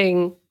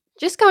interesting.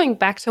 Just going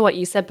back to what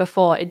you said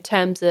before in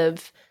terms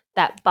of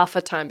that buffer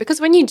time,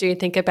 because when you do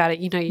think about it,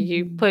 you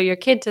Mhm. put your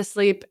kid to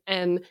sleep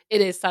and it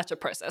is such a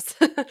process.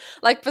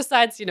 Like,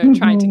 besides,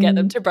 trying to get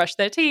them Mhm. to brush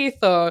their teeth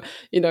or,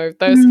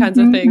 those kinds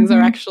of Mhm. things, or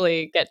Mhm.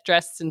 actually get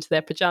dressed into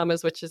their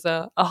pajamas, which is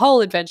a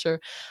whole adventure.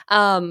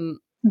 Um,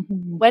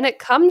 Mhm. when it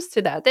comes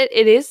to that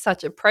it is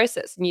such a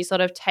process, and you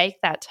sort of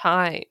take that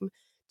time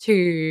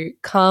to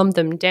calm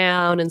them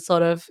down and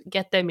sort of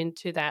get them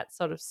into that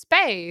sort of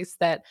space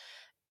that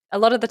a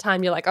lot of the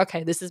time you're like,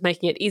 okay, this is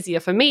making it easier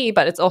for me,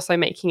 but it's also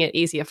making it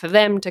easier for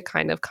them to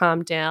kind of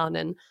calm down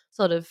and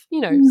sort of,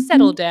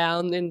 settle Mhm.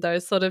 down in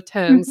those sort of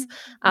terms,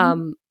 Mhm.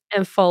 um,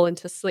 and fall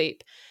into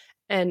sleep.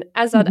 And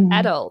as Mhm.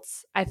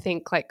 adults, I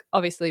think, like,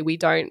 obviously we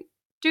don't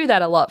do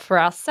that a lot for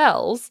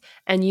ourselves.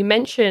 And you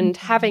mentioned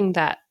Mhm. having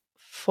that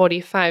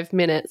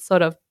 45-minute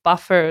sort of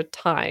buffer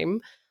time.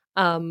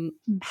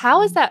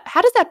 How is that?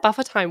 How does that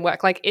buffer time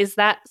work? Like, is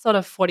that sort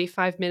of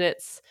 45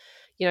 minutes,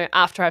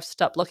 after I've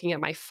stopped looking at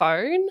my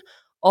phone?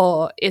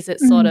 Or is it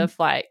sort Mhm. of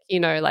like,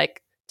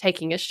 like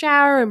taking a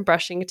shower and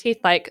brushing your teeth?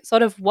 Like,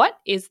 sort of what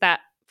is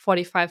that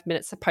 45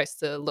 minutes supposed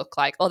to look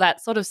like? Or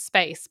that sort of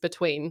space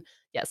between,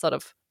 sort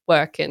of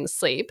work and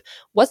sleep?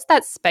 What's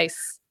that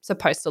space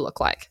supposed to look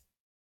like?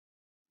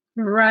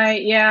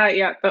 Right. Yeah.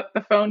 Yeah.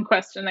 The phone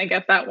question. I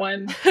get that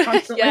one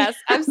constantly. Yes,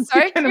 I'm As you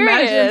so can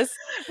imagine,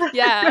 curious.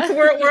 Yeah.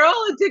 we're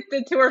all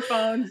addicted to our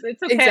phones.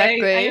 It's okay. I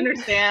Exactly.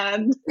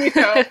 understand.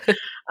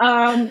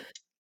 Um,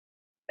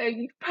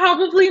 you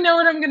probably know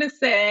what I'm going to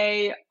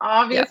say. Yeah.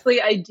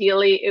 Obviously,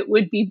 ideally, it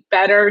would be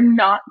better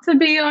not to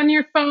be on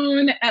your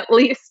phone at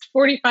least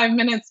 45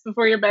 minutes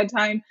before your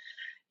bedtime.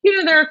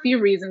 There are a few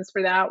reasons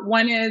for that.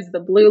 One is the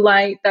blue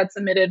light that's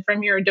emitted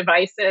from your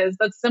devices.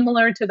 That's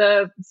similar to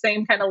the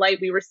same kind of light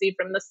we receive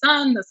from the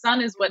sun. The sun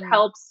is what Mm.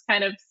 helps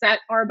kind of set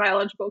our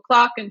biological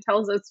clock and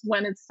tells us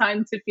when it's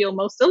time to feel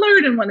most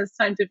alert and when it's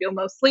time to feel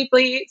most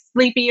sleepy.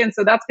 And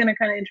so that's going to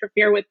kind of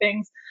interfere with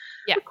things.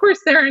 Yeah. Of course,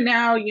 there are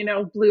now,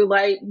 blue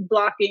light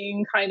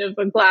blocking kind of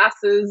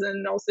glasses,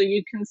 and also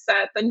you can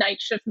set the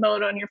night shift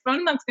mode on your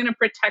phone. That's going to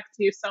protect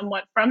you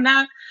somewhat from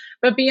that.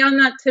 But beyond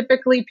that,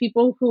 typically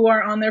people who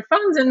are on their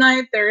phones at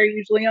night, they're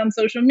usually on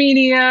social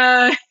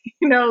media,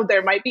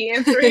 there might be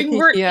answering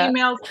work Yeah.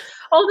 emails.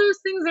 All those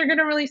things are going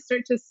to really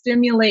start to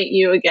stimulate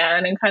you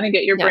again and kind of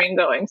get your Yeah. brain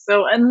going.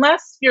 So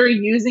unless you're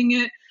using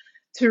it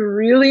to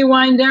really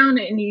wind down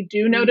and you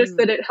do notice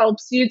that Mm. it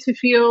helps you to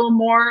feel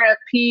more at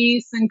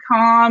peace and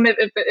calm, if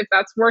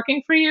that's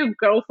working for you,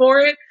 go for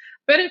it.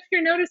 But if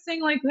you're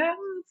noticing like that,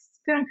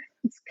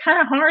 it's kind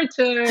of hard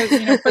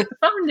to put the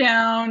phone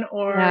down,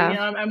 or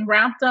Yeah. I'm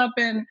wrapped up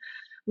in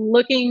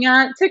looking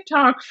at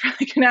TikTok for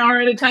like an hour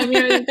at a time.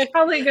 It's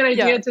probably a good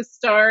Yeah. idea to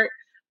start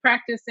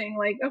practicing,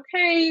 like,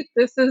 okay,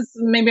 this is,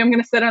 maybe I'm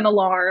going to set an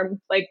alarm,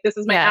 like this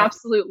is my Yeah.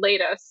 absolute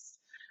latest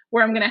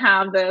where I'm going to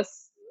have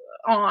this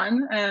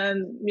on,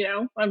 and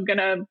I'm going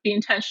to be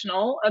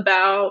intentional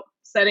about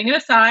setting it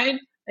aside.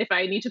 If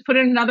I need to put it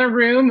in another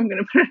room, I'm going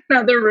to put it in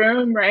another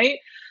room, right?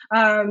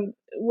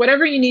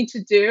 Whatever you need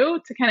to do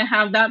to kind of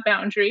have that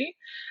boundary.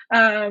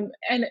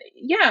 And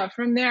yeah,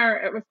 from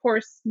there, of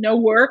course, no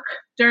work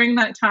during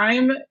that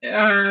time.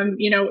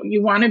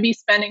 You want to be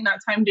spending that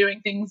time doing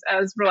things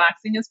as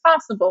relaxing as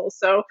possible.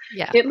 So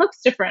Yeah. it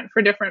looks different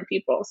for different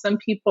people. Some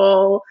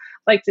people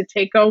like to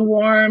take a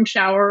warm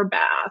shower or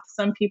bath.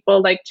 Some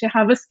people like to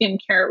have a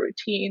skincare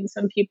routine.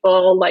 Some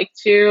people like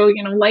to,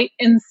 light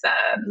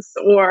incense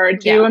or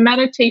Yeah. do a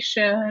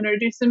meditation or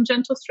do some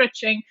gentle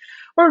stretching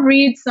or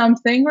read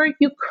something. Or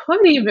you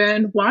could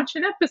even watch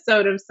an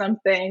episode of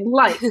something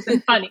light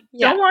and funny.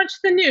 Yeah. Don't watch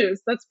the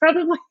news. That's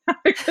probably not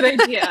a good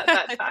idea at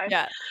that time.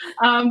 Yeah.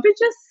 But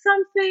just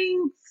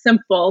something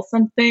simple,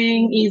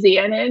 something Mm. easy.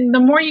 And the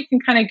more you can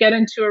kind of get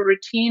into a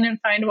routine and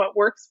find what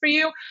works for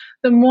you,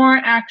 the more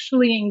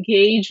actually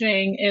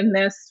engaging in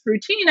this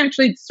routine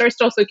actually starts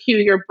to also cue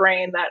your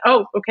brain that,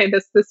 oh, okay,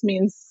 this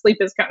means sleep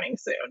is coming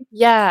soon.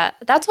 Yeah.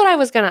 That's what I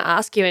was going to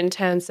ask you in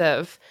terms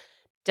of,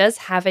 does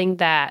having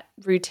that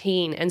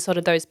routine and sort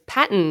of those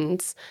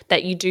patterns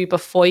that you do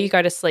before you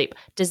go to sleep,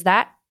 does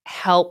that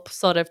help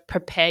sort of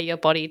prepare your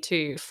body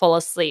to fall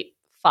asleep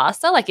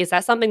faster? Like, is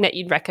that something that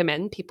you'd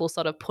recommend people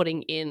sort of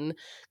putting in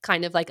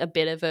kind of like a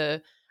bit of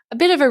a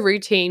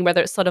routine,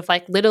 whether it's sort of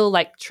like little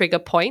like trigger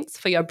points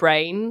for your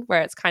brain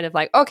where it's kind of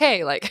like,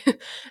 okay, like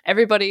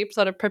everybody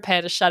sort of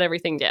prepare to shut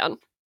everything down.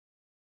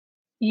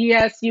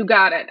 Yes, you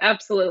got it.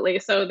 Absolutely.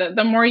 So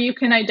the more you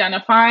can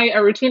identify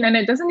a routine, and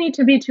it doesn't need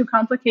to be too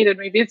complicated.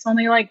 Maybe it's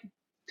only like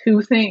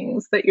two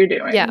things that you're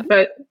Yeah. doing,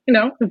 but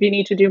if you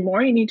need to do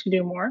more, you need to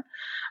do more.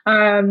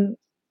 Um,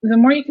 the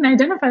more you can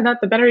identify that,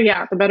 the better.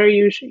 Yeah, the better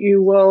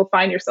you will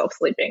find yourself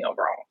sleeping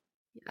overall.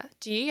 Yeah.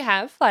 Do you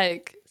have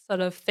like sort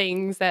of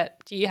things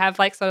that do you have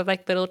like sort of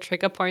like little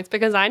trigger points?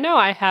 Because I know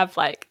I have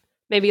like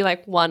maybe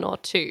like one or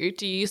two.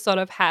 Do you sort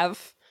of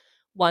have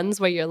ones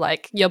where you're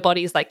like your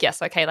body's like,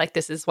 yes, okay, like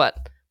this is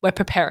what we're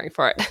preparing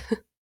for it?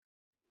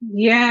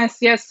 Yes,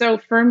 yes. So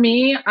for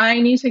me, I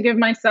need to give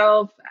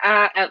myself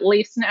at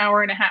least an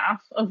hour and a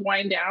half of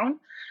wind down.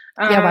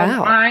 Yeah,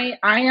 wow. I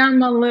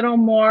am a little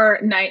more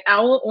night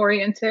owl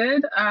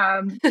oriented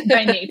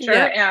by nature,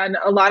 Yeah. and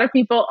a lot of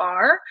people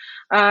are.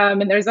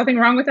 And there's nothing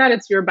wrong with that.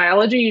 It's your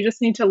biology. You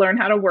just need to learn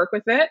how to work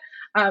with it.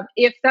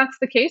 If that's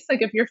the case,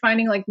 like if you're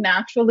finding like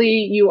naturally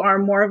you are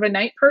more of a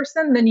night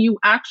person, then you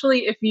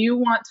actually, if you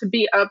want to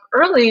be up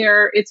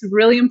earlier, it's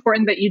really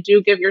important that you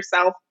do give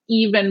yourself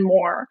even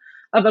more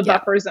of a Yeah.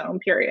 buffer zone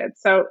period.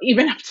 So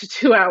even up to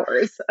 2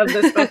 hours of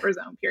this buffer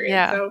zone period.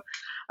 Yeah. So,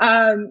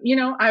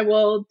 I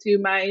will do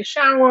my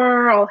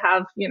shower. I'll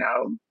have,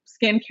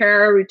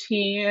 skincare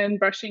routine,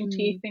 brushing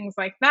teeth, Mm. things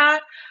like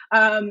that.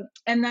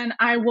 And then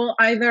I will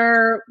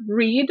either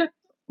read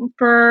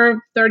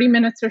for 30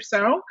 minutes or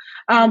so,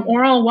 Mm.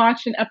 or I'll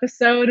watch an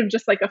episode of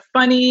just like a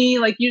funny,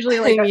 like usually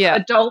like a Yeah.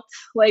 adult,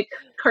 like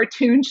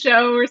cartoon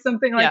show or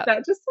something like Yeah.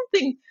 that. Just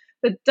something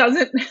that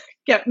doesn't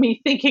get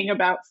me thinking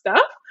about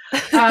stuff.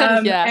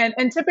 Yeah.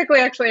 And typically,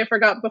 actually, I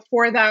forgot,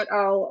 before that,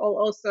 I'll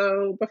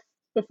also,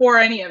 before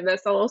any of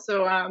this, I'll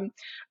also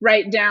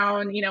write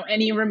down,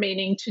 any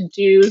remaining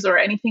to-dos or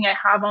anything I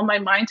have on my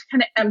mind to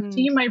kind of Mm.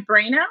 empty my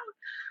brain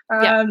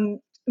out. Yeah.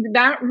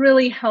 That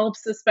really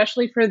helps,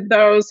 especially for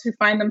those who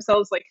find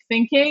themselves like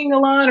thinking a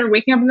lot or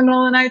waking up in the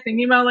middle of the night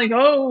thinking about like,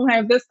 oh, I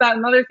have this, that,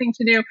 another thing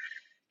to do.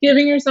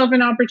 Giving yourself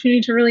an opportunity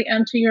to really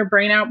empty your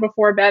brain out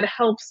before bed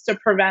helps to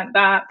prevent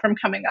that from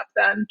coming up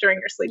then during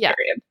your sleep Yeah.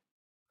 period.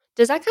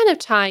 Does that kind of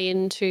tie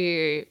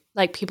into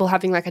like people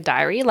having like a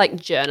diary, like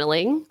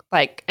journaling,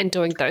 like and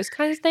doing those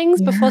kinds of things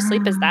before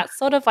sleep? Is Yeah. that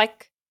sort of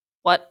like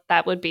what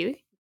that would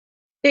be?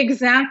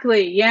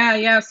 Exactly. Yeah,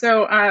 yeah.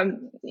 So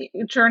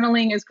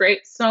journaling is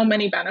great. So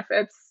many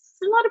benefits.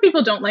 A lot of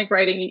people don't like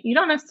writing. You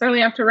don't necessarily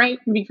have to write.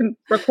 You can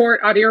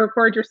audio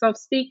record yourself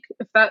speak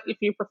if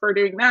you prefer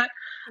doing that.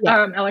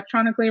 Yeah.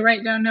 Electronically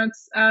write down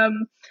notes.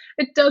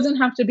 It doesn't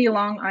have to be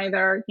long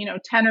either.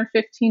 10 or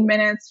 15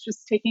 minutes,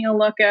 just taking a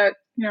look at,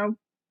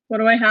 what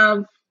do I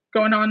have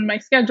going on in my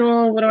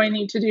schedule? What do I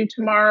need to do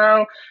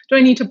tomorrow? Do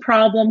I need to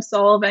problem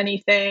solve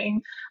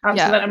anything? So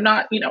Yeah. that I'm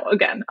not,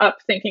 again, up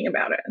thinking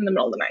about it in the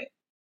middle of the night.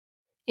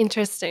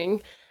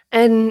 Interesting.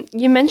 And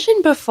you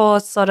mentioned before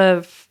sort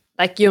of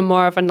like you're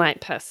more of a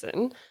night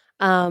person.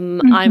 I'm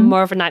Mhm.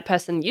 more of a night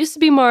person. Used to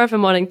be more of a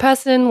morning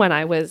person when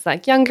I was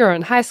like younger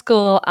in high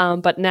school.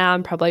 But now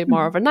I'm probably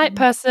more of a night Mhm.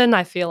 person.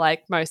 I feel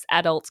like most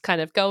adults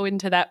kind of go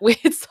into that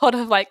weird sort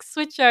of like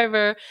switch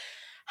over.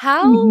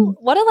 Mhm.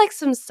 What are like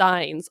some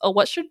signs or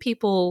what should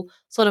people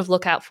sort of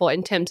look out for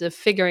in terms of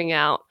figuring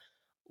out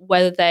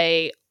whether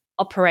they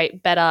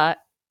operate better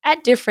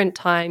at different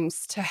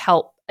times to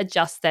help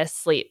adjust their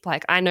sleep?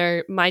 Like I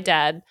know my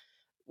dad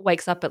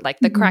wakes up at like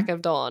the crack Mhm.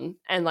 of dawn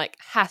and like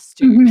has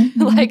to.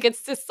 Mhm. Like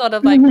it's just sort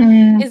of like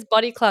Mhm. his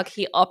body clock,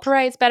 he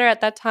operates better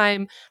at that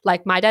time.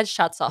 Like my dad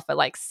shuts off at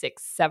like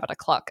 6, 7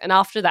 o'clock. And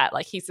after that,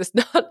 like he's just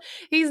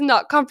he's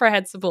not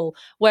comprehensible.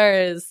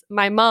 Whereas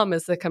my mom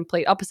is the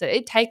complete opposite.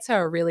 It takes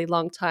her a really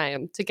long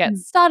time to get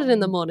started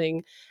in the Mhm.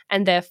 morning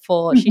and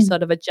therefore she Mhm.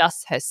 sort of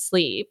adjusts her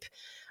sleep.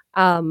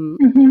 Um,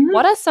 Mhm.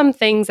 what are some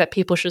things that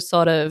people should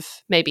sort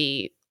of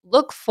maybe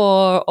look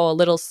for or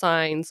little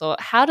signs or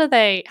how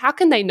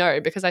can they know?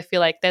 Because I feel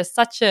like there's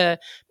such a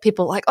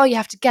people like, oh, you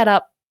have to get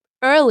up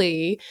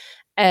early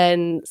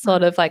and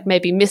sort of like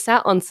maybe miss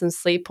out on some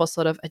sleep or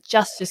sort of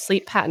adjust your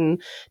sleep pattern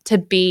to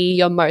be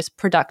your most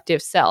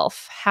productive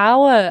self.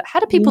 How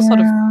do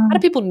Yeah.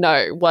 people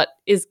know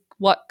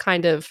what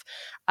kind of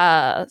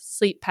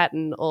sleep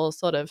pattern or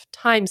sort of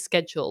time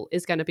schedule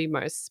is going to be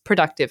most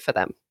productive for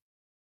them?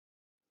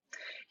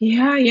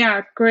 Yeah,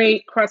 yeah,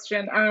 great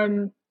question.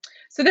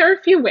 So there are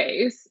a few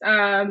ways.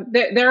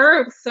 There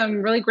are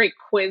some really great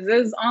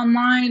quizzes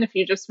online if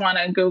you just want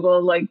to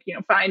Google, like,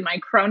 find my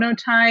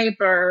chronotype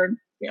or,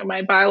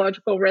 my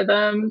biological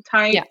rhythm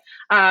type.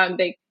 Yeah.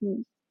 They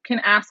can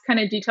ask kind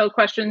of detailed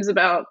questions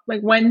about,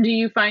 like, when do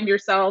you find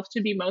yourself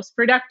to be most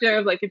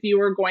productive? Like, if you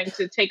were going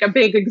to take a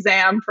big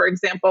exam, for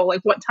example,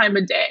 like, what time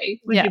of day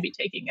would Yeah. you be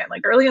taking it?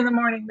 Like, early in the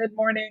morning, mid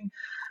morning,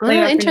 late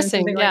Ah, afternoon, something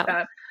interesting. like Yeah.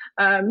 that.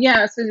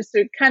 Yeah, so just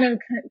to kind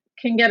of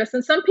can get us.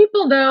 And some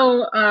people,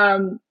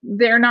 though,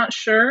 they're not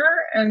sure,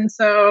 and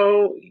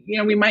so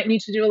we might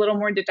need to do a little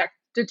more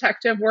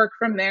detective work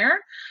from there.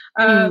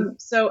 Mm.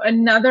 So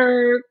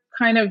another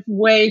kind of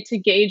way to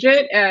gauge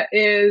it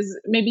is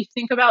maybe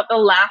think about the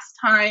last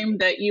time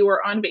that you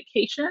were on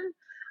vacation,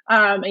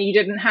 and you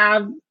didn't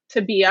have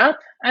to be up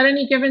at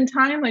any given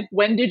time. Like,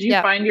 when did you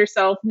Yeah. find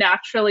yourself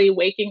naturally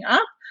waking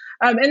up?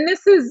 And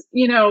this is,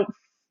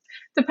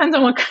 depends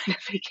on what kind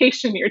of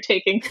vacation you're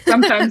taking.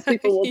 Sometimes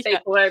people will take Yeah.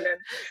 one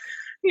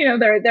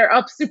and they're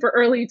up super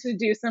early to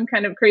do some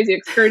kind of crazy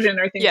excursion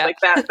or things Yeah. like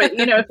that. But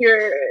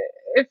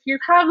if you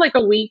have like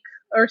a week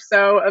or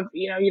so of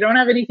you don't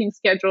have anything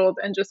scheduled,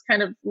 and just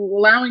kind of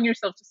allowing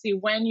yourself to see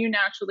when you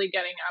naturally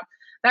getting up,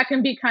 that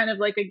can be kind of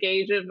like a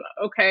gauge of,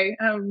 okay,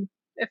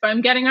 if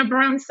I'm getting up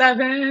around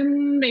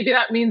 7, maybe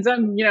that means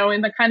I'm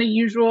in the kind of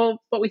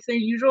usual, what we say,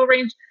 usual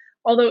range.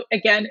 Although,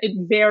 again, it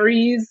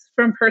varies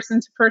from person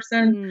to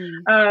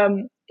person.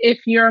 Mm. If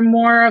you're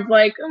more of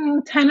like,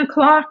 10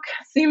 o'clock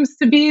seems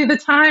to be the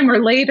time,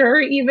 or later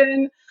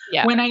even,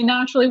 Yeah. when I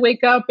naturally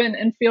wake up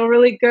and feel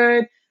really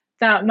good,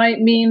 that might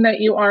mean that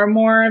you are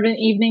more of an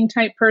evening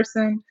type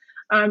person.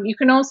 You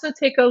can also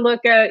take a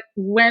look at,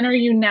 when are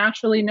you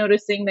naturally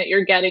noticing that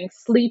you're getting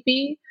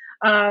sleepy.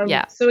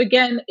 Yeah. So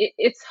again,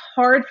 it's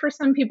hard for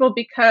some people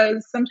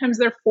because sometimes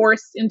they're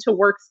forced into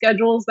work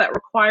schedules that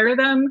require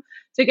them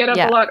to get up a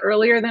Yeah. lot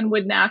earlier than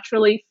would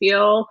naturally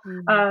feel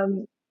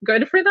Mm.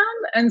 good for them.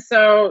 And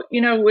so,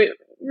 we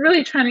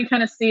really trying to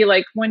kind of see,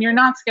 like, when you're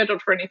not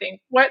scheduled for anything,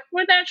 what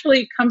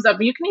naturally comes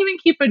up. You can even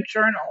keep a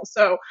journal.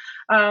 So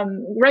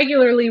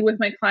regularly with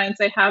my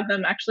clients, I have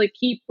them actually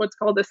keep what's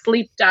called a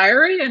sleep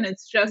diary, and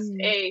it's just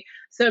Mm. a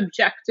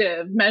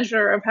subjective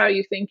measure of how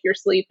you think you're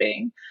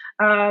sleeping.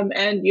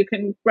 And you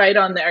can write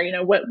on there,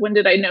 when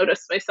did I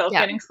notice myself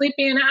Yeah. getting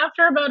sleepy? And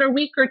after about a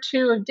week or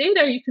two of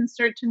data, you can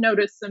start to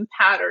notice some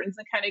patterns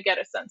and kind of get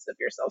a sense of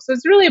yourself. So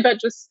it's really about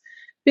just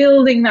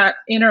building that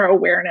inner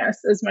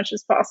awareness as much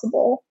as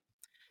possible.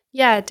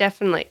 Yeah,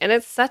 definitely. And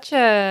it's such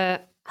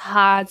a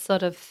hard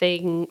sort of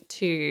thing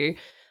to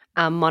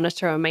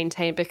monitor or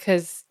maintain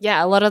because,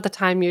 yeah, a lot of the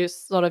time you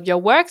sort of your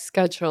work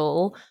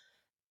schedule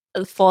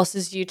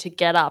forces you to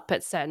get up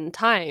at certain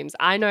times.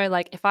 I know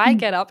like if I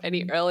get up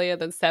any Mhm. earlier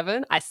than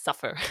 7, I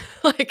suffer.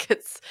 Like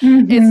it's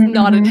Mhm,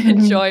 not an mhm, mhm.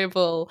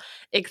 enjoyable Mhm.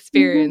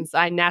 experience.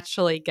 I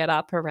naturally get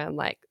up around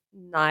like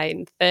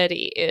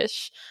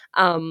 9:30ish,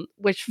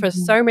 which for Mhm.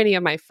 so many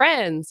of my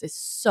friends is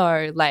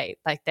so late.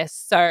 Like they're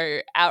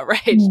so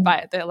outraged Mhm. by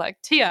it. They're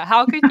like, Tia,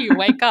 how could you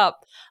wake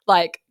up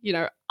like,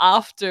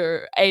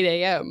 after 8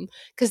 a.m.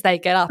 because they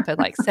get up at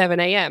like 7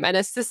 a.m. And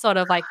it's just sort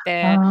of like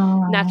their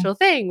Ah. natural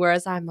thing.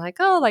 Whereas I'm like,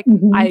 oh, like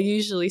I Mhm.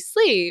 usually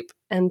sleep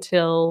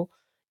until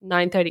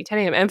 9:30, 10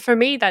 a.m. And for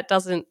me, it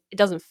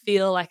doesn't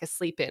feel like a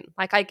sleep in.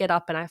 Like I get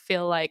up and I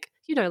feel like,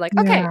 like,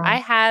 okay, Yeah. I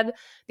had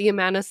the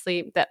amount of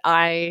sleep that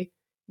I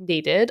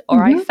needed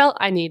or I Mhm. felt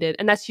I needed.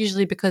 And that's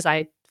usually because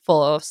I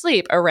fall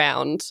asleep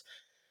around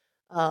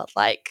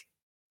like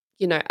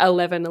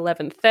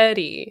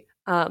 11:30,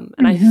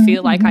 and I Mhm,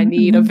 feel like I mhm,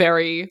 need a mhm,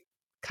 very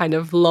kind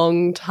of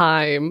long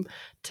time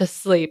to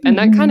sleep. And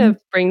that kind mhm,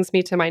 of brings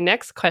me to my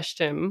next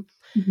question.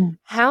 mhm.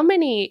 How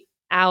many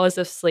hours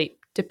of sleep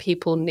do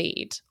people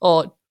need,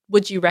 or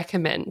would you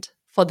recommend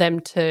for them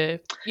to,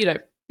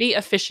 be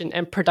efficient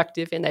and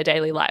productive in their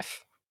daily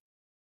life?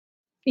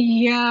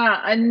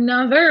 Yeah,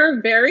 another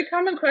very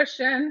common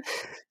question.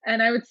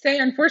 And I would say,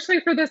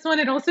 unfortunately, for this one,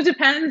 it also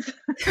depends.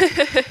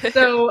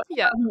 So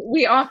Yeah,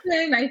 we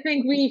often, I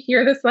think, we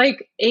hear this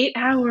like 8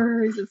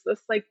 hours. It's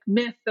this like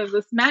myth of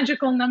this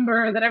magical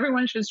number that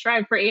everyone should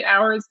strive for 8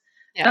 hours.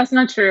 yeah, That's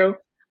not true.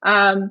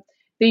 Um,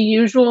 the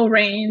usual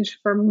range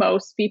for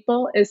most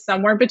people is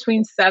somewhere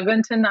between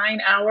 7 to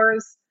 9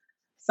 hours.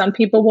 Some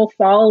people will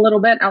fall a little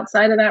bit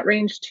outside of that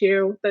range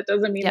too. That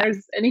doesn't mean yeah,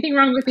 there's anything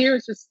wrong with you.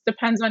 It just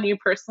depends on you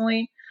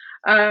personally.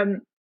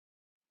 Um,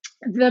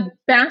 the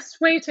best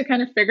way to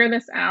kind of figure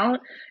this out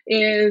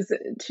is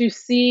to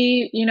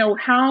see,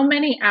 how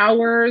many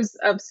hours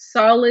of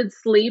solid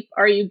sleep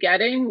are you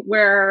getting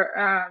where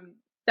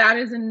that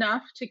is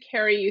enough to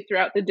carry you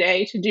throughout the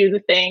day to do the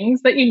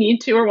things that you need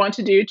to or want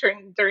to do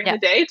during yeah, the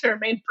day to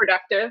remain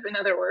productive, in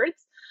other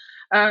words.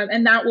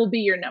 And that will be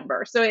your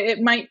number. So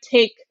it might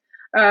take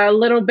a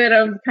little bit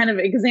of kind of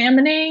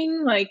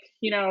examining, like,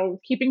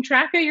 keeping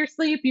track of your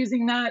sleep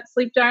using that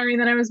sleep diary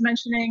that I was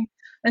mentioning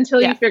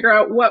until you yeah. figure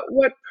out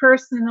what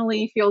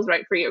personally feels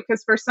right for you.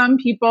 Because for some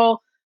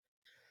people,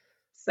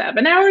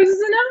 7 hours is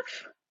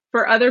enough.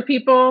 For other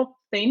people,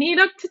 they need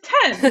up to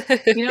 10.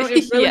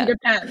 It really Yeah,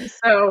 depends.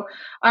 So,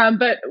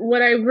 but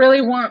what I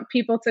really want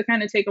people to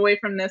kind of take away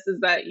from this is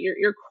that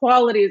your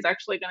quality is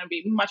actually going to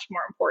be much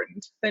more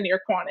important than your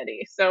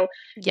quantity. So,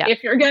 yeah,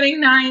 if you're getting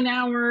 9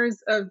 hours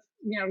of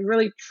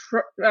really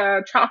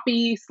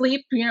choppy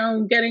sleep,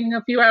 getting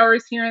a few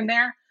hours here and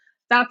there,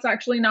 that's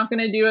actually not going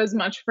to do as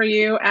much for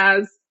you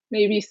as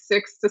maybe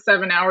 6 to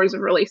 7 hours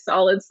of really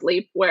solid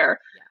sleep, where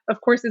yeah,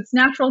 of course, it's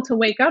natural to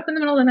wake up in the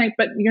middle of the night,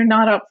 but you're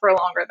not up for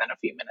longer than a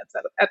few minutes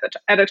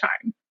at a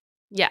time.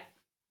 yeah.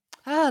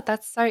 Ah,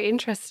 that's so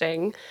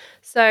interesting.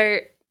 So,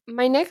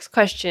 my next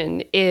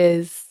question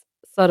is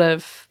sort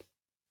of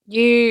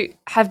you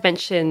have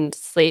mentioned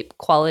sleep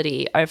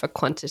quality over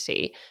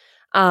quantity.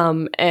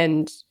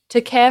 And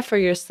to care for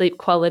your sleep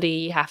quality,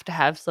 you have to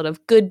have sort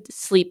of good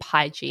sleep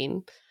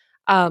hygiene.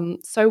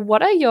 So,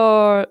 what are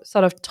your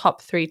sort of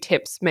top 3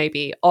 tips,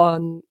 maybe,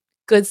 on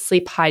good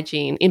sleep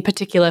hygiene, in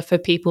particular for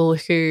people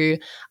who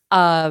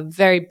are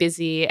very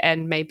busy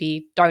and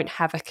maybe don't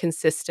have a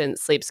consistent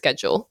sleep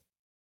schedule?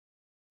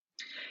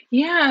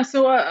 Yeah,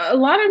 so a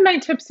lot of my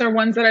tips are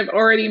ones that I've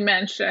already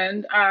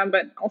mentioned,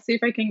 but I'll see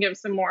if I can give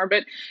some more.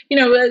 But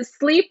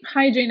sleep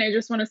hygiene, I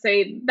just want to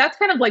say that's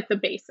kind of like the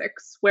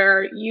basics,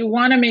 where you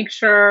want to make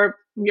sure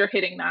you're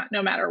hitting that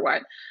no matter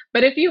what.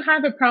 But if you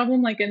have a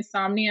problem like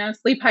insomnia,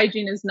 sleep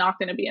hygiene is not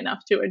going to be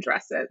enough to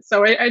address it.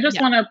 So I just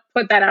Yeah. want to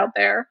put that out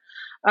there.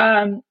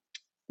 Um,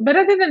 but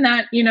other than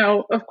that,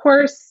 of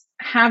course,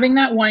 having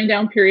that wind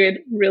down period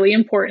really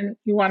important.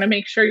 You want to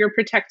make sure you're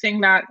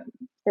protecting that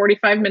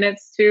 45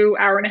 minutes to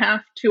hour and a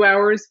half, 2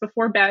 hours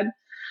before bed.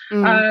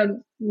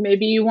 Mm,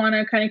 Maybe you want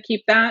to kind of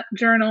keep that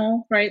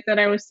journal, right, that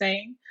I was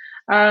saying.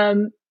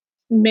 Um,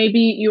 Maybe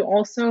you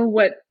also,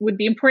 what would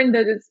be important,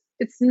 that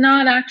it's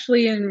not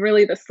actually in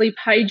really the sleep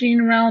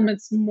hygiene realm.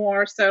 It's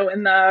more so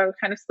in the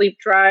kind of sleep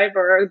drive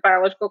or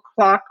biological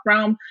clock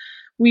realm.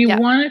 We yeah.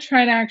 want to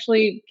try to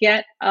actually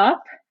get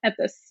up at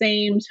the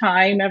same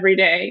time every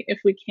day if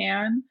we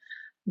can.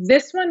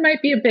 This one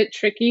might be a bit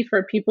tricky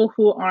for people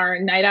who are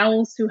night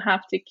owls who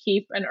have to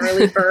keep an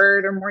early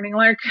bird or morning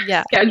lark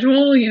Yeah.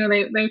 schedule.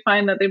 They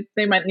find that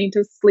they might need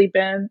to sleep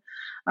in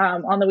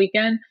on the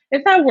weekend.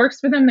 If that works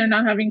for them, they're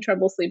not having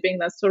trouble sleeping,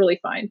 that's totally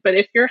fine. But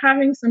if you're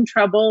having some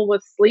trouble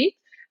with sleep,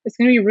 it's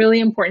going to be really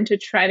important to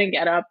try to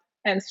get up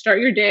and start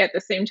your day at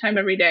the same time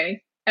every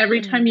day.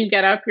 Every time Mm, you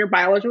get up, your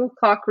biological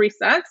clock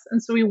resets.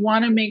 And so we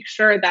want to make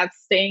sure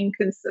that's staying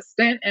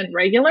consistent and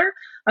regular.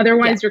 yeah.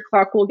 Otherwise, your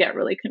clock will get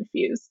really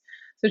confused.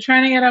 So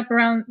trying to get up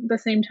around the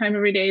same time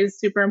every day is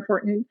super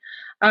important.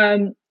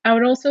 I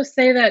would also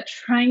say that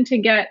trying to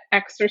get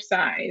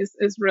exercise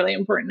is really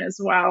important as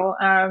well.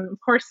 Of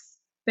course,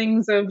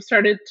 things have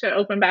started to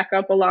open back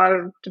up a lot.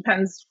 Of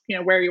depends,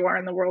 where you are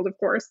in the world, of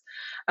course.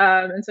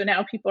 And so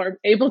now people are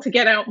able to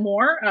get out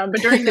more.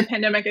 But during the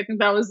pandemic, I think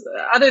that was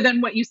other than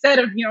what you said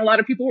of, a lot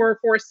of people were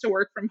forced to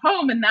work from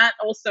home, and that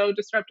also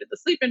disrupted the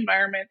sleep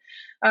environment.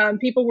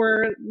 People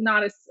were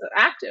not as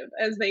active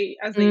as they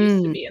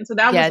used to be, and so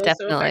that Yeah, was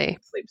also affecting definitely.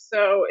 sleep.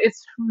 So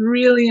it's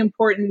really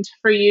important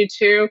for you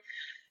to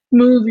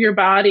move your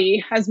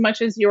body as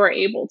much as you're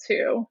able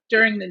to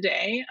during the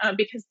day,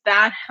 because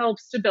that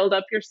helps to build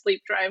up your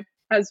sleep drive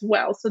as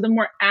well. So the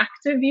more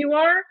active you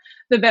are,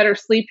 the better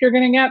sleep you're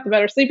going to get. The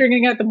better sleep you're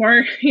going to get, the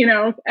more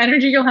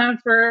energy you'll have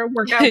for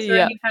workouts or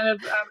Yeah. any kind of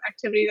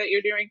activity that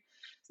you're doing.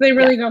 So they Yeah.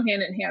 really go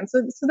hand in hand.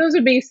 So those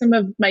would be some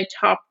of my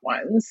top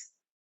ones.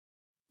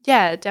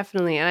 Yeah,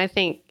 definitely. And I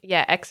think,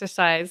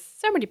 exercise,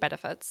 so many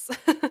benefits.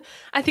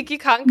 I think you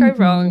can't go Mhm.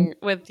 wrong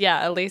with,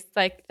 at least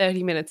like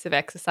 30 minutes of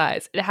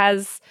exercise. It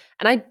has,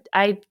 and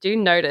I do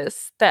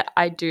notice that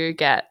I do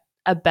get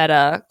a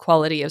better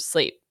quality of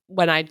sleep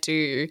when I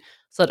do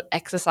sort of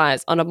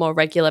exercise on a more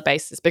regular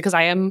basis because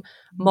I am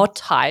more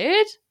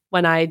tired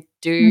when I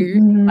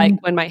do, like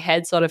Mhm. when my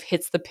head sort of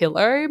hits the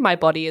pillow, my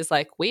body is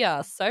like, we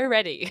are so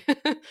ready.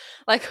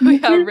 Like we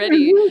are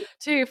ready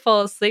to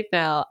fall asleep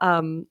now.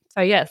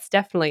 So yes,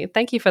 definitely.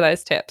 Thank you for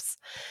those tips.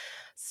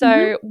 Mhm.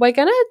 So we're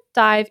going to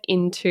dive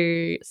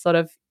into sort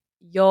of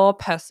your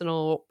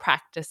personal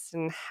practice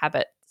and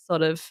habit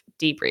sort of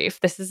debrief.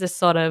 This is a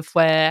sort of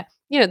where,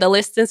 the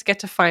listeners get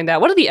to find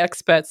out what do the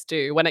experts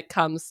do when it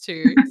comes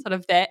to sort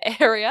of their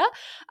area.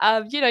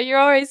 You're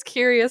always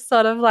curious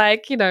sort of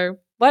like,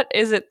 what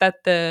is it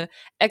that the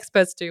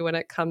experts do when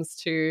it comes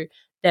to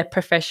their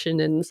profession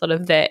and sort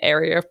of their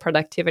area of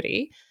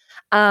productivity.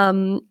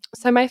 So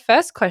my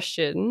first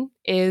question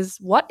is,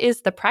 what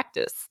is the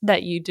practice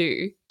that you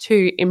do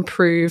to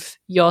improve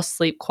your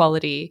sleep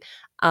quality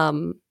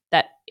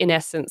that in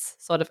essence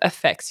sort of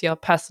affects your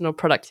personal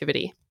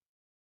productivity?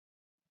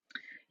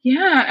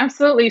 Yeah,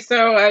 absolutely.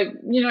 So,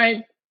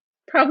 I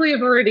probably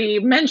have already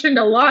mentioned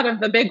a lot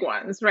of the big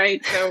ones,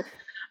 right? So,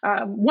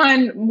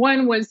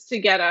 one was to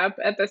get up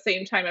at the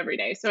same time every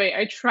day. So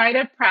I try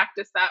to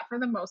practice that for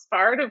the most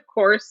part. Of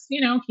course,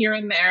 here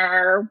and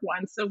there,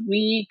 once a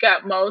week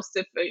at most,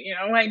 if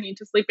I need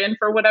to sleep in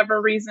for whatever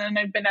reason,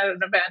 I've been at an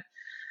event.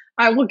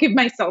 I will give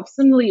myself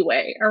some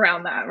leeway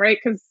around that, right?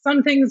 Because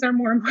some things are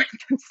more important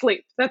than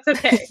sleep. That's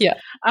okay. Yeah.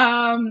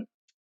 Um,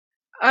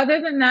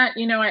 Other than that,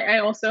 I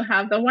also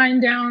have the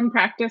wind down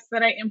practice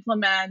that I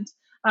implement.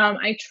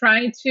 I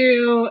try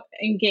to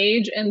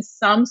engage in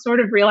some sort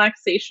of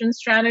relaxation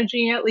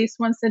strategy at least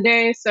once a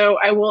day. So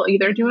I will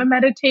either do Mm. a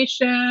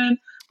meditation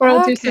or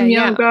I'll do Okay, some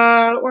yeah.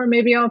 yoga or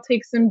maybe I'll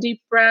take some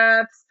deep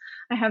breaths.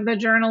 I have the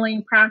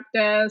journaling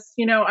practice.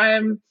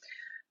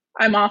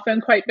 I'm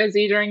often quite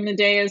busy during the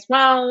day as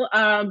well.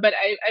 But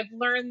I've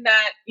learned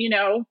that,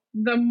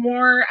 the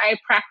more I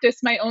practice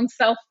my own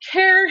self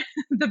care,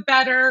 the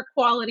better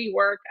quality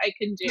work I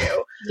can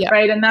do. Yeah.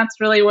 Right. And that's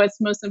really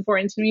what's most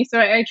important to me. So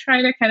I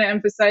try to kind of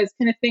emphasize,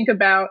 kind of think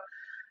about,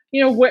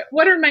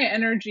 what are my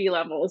energy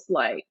levels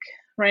like,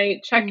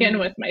 right? Check in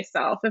with Mm.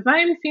 myself. If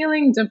I'm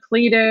feeling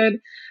depleted,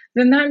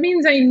 then that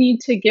means I need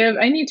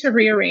to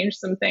rearrange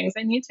some things.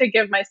 I need to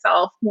give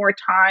myself more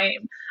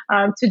time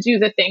to do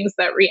the things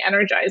that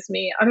re-energize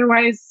me.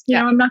 Otherwise,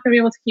 Yeah. I'm not going to be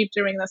able to keep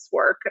doing this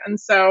work. And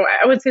so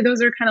I would say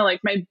those are kind of like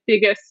my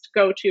biggest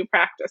go-to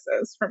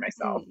practices for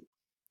myself. Mm.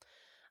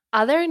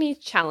 Are there any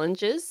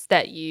challenges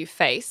that you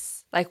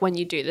face, like when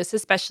you do this,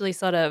 especially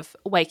sort of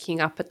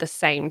waking up at the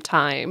same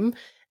time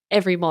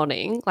every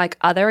morning? Like,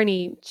 are there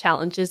any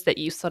challenges that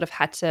you sort of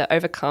had to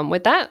overcome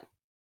with that?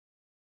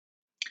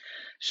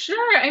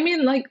 Sure. I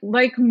mean, like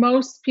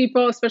most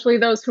people, especially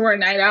those who are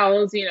night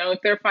owls, if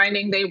they're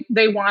finding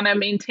they want to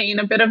maintain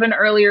a bit of an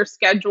earlier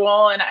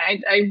schedule, and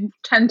I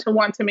tend to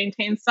want to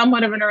maintain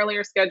somewhat of an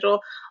earlier schedule.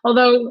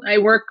 Although I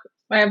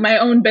have my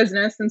own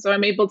business, and so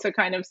I'm able to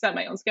kind of set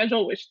my own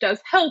schedule, which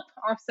does help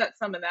offset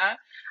some of that.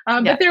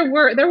 Yeah. But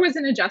there was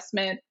an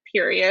adjustment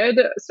period,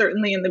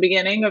 certainly in the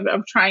beginning of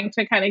trying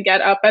to kind of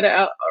get up at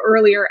an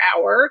earlier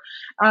hour.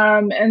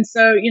 And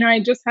so, I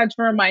just had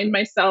to remind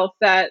myself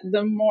that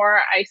the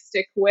more I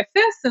stick with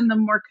this and the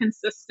more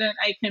consistent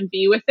I can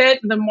be with it,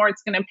 the more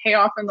it's going to pay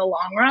off in the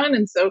long run.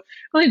 And so,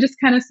 really just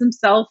kind of some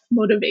self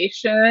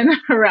motivation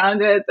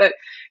around it that,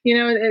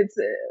 it's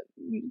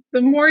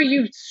the more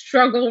you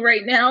struggle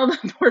right now,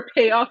 the more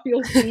payoff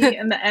you'll see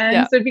in the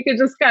Yeah. end. So, if you could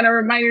just kind of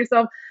remind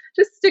yourself,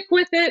 just stick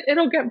with it,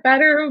 it'll get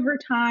better over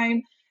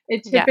time.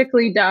 It Yeah.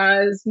 typically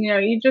does.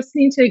 You just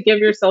need to give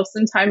yourself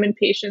some time and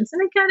patience.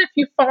 And again, if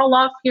you fall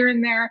off here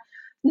and there,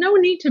 no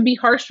need to be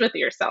harsh with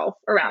yourself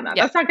around that.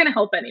 Yeah. That's not going to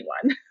help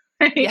anyone.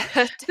 Right. Yeah,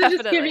 So just giving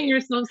definitely.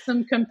 yourself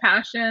some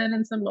compassion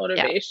and some Yeah.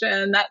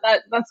 motivation,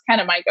 that's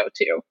kind of my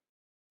go-to.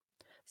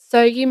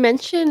 So you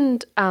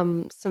mentioned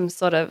some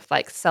sort of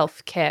like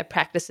self-care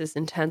practices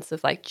in terms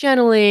of like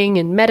journaling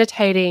and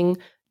meditating.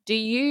 Do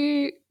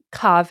you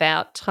carve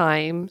out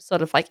time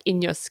sort of like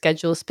in your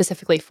schedule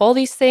specifically for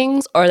these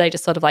things, or are they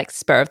just sort of like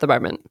spur of the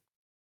moment?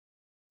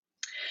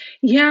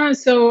 Yeah,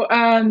 so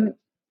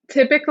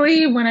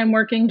typically when I'm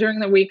working during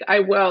the week, I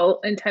will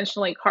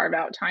intentionally carve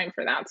out time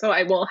for that. So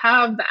I will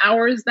have the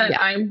hours that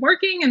Yeah. I'm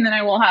working, and then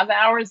I will have the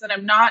hours that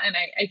I'm not. And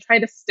I try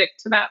to stick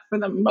to that for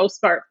the most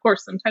part. Of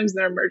course, sometimes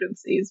there are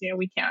emergencies,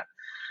 we can't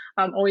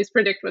always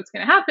predict what's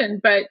going to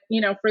happen. But,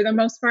 for the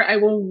most part, I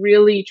will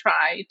really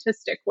try to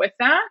stick with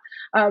that.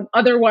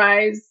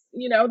 Otherwise,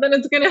 then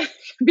it's going to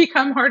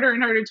become harder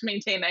and harder to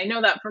maintain. I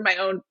know that from my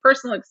own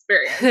personal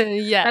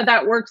experience Yeah.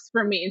 that works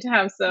for me to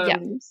have Yeah.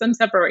 some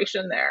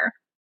separation there.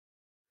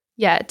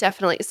 Yeah,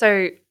 definitely.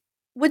 So,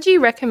 would you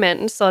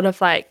recommend sort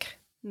of like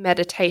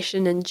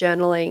meditation and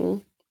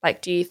journaling?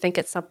 Like, do you think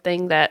it's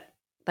something that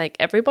like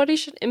everybody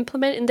should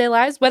implement in their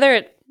lives? Whether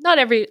it, not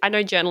every, I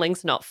know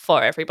journaling's not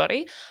for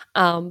everybody,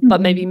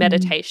 but maybe Mhm, mhm.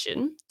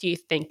 meditation. Do you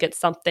think it's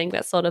something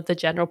that sort of the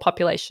general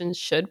population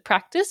should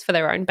practice for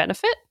their own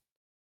benefit?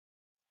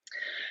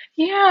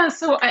 Yeah,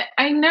 so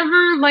I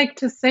never like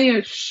to say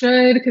it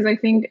should because I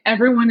think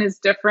everyone is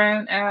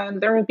different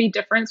and there will be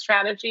different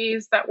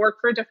strategies that work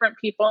for different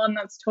people, and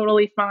that's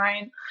totally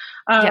fine.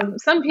 Yeah.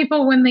 Some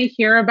people, when they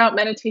hear about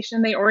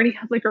meditation, they already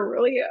have like a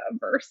really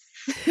averse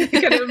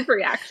kind of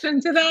reaction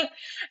to that.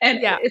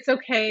 And Yeah. it's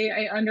okay,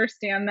 I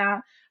understand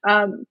that.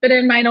 But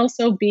it might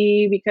also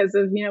be because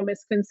of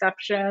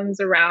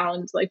misconceptions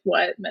around like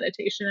what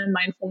meditation and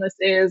mindfulness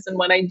is and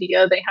what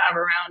idea they have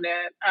around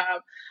it.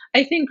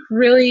 I think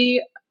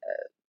really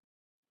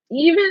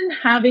even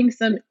having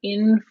some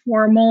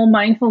informal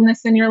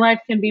mindfulness in your life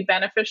can be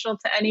beneficial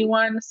to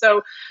anyone.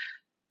 So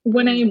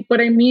Mm,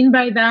 what I mean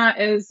by that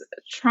is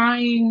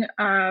trying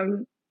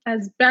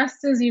as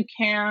best as you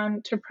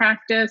can to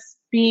practice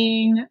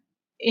being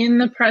in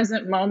the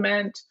present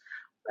moment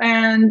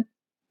and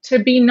to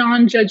be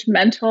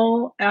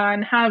non-judgmental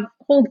and have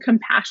hold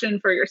compassion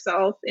for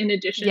yourself in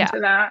addition yeah. to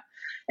that.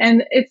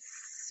 And it's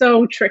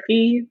so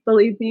tricky,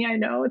 believe me, I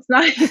know it's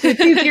not easy.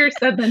 It's easier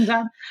said than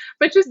done,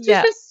 but just to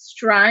Yeah. just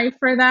strive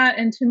for that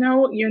and to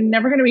know you're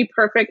never going to be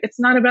perfect. It's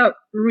not about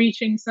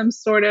reaching some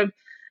sort of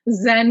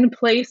zen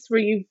place where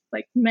you've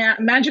like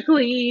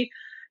magically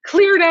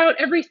cleared out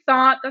every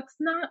thought. That's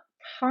not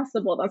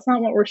possible. That's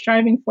not what we're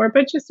striving for.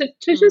 But just to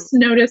Mm, just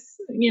notice,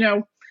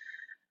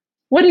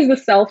 what is the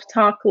self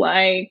talk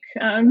like?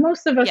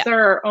 Most of us yeah.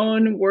 are our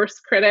own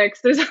worst critics.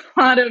 There's a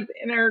lot of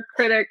inner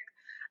critic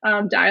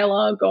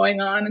dialogue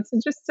going on. And so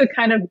just to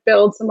kind of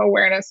build some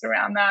awareness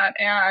around that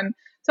and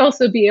to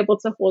also be able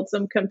to hold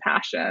some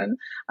compassion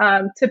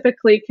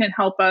typically can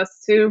help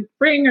us to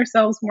bring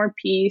ourselves more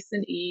peace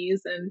and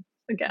ease and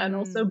again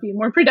also Mm. be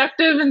more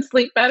productive and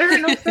sleep better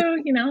and also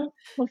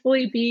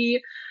hopefully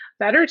be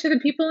better to the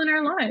people in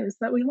our lives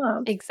that we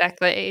love.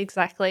 Exactly,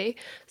 exactly.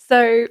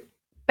 So,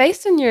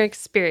 based on your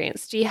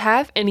experience, do you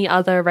have any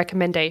other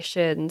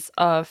recommendations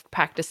of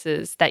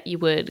practices that you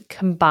would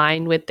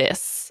combine with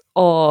this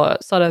or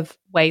sort of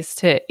ways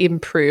to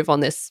improve on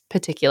this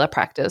particular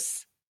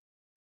practice?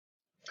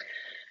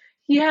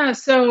 Yeah,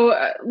 so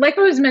like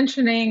I was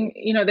mentioning,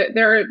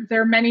 there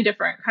are many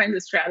different kinds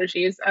of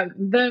strategies.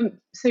 The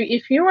so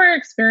if you are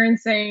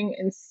experiencing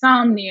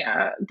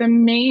insomnia, the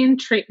main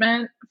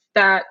treatment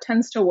that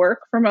tends to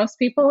work for most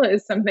people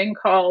is something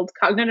called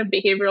cognitive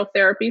behavioral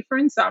therapy for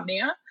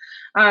insomnia.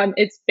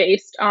 It's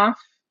based off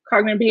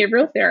cognitive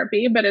behavioral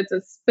therapy, but it's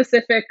a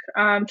specific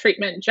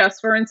treatment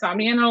just for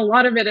insomnia, and a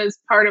lot of it is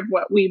part of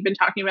what we've been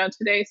talking about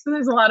today. So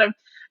there's a lot of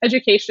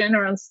education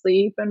around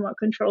sleep and what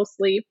controls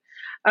sleep.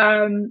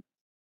 Um,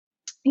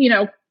 you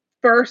know,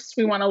 First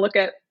we want to look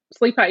at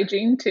sleep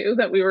hygiene too,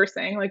 that we were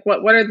saying, like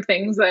what are the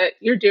things that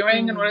you're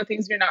doing and what are Mm, the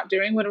things you're not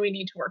doing? What do we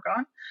need to work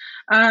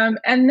on?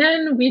 And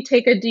then we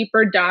take a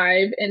deeper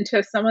dive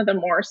into some of the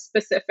more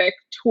specific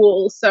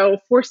tools. So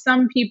for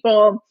some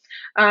people,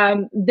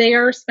 they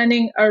are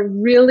spending a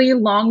really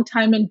long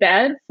time in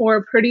bed for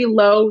a pretty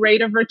low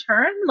rate of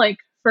return. Like,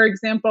 for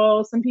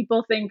example, some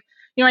people think,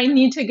 I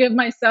need to give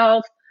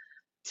myself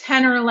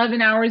 10 or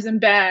 11 hours in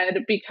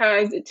bed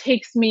because it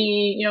takes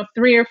me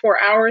 3 or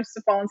 4 hours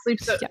to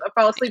yeah.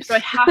 fall asleep, so I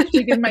have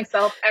to give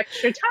myself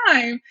extra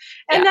time.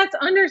 Yeah. And that's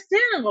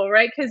understandable,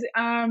 right? Because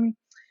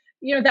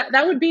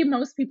that would be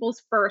most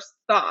people's first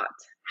thought.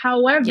 Yeah.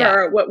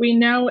 However, what we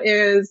know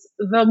is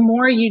the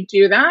more you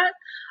do that,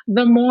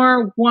 the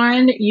more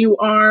one, you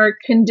are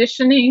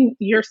conditioning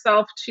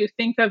yourself to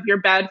think of your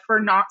bed for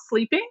not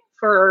sleeping,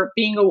 for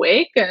being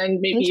awake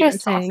and maybe even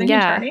Interesting. tossing and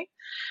Yeah. turning.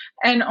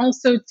 And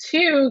also,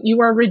 two,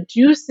 you are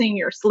reducing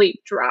your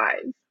sleep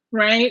drive,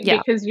 right? Yeah.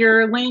 Because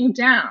you're laying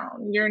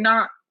down, you're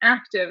not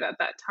active at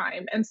that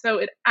time. And so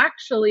it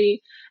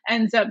actually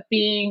ends up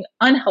being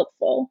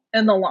unhelpful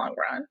in the long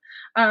run.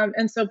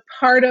 And so,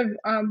 part of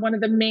one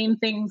of the main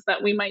things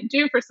that we might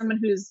do for someone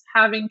who's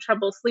having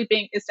trouble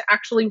sleeping is to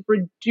actually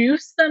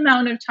reduce the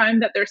amount of time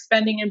that they're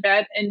spending in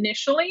bed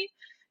initially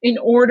in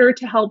order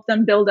to help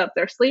them build up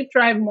their sleep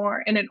drive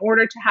more, and in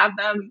order to have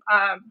them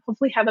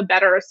hopefully have a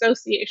better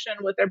association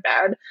with their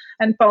bed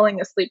and falling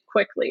asleep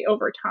quickly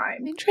over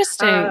time.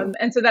 Interesting.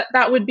 And so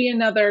that would be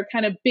another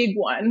kind of big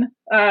one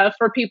for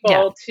Yeah.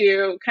 people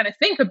to kind of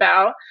think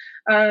about.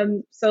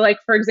 So like,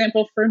 for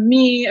example, for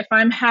me, if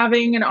I'm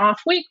having an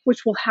off week,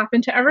 which will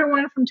happen to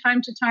everyone from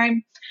time to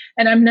time,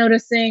 and I'm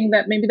noticing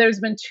that maybe there's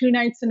been 2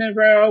 nights in a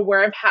row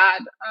where I've had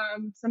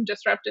some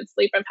disrupted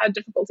sleep. I've had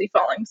difficulty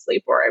falling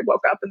asleep, or I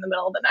woke up in the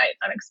middle of the night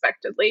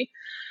unexpectedly,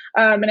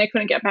 and I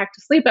couldn't get back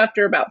to sleep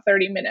after about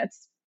 30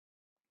 minutes.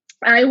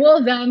 I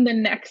will then the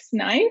next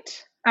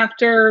night,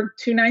 after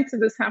 2 nights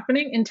of this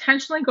happening,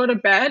 intentionally go to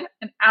bed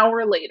an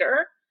hour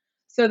later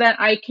so that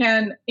I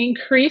can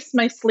increase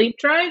my sleep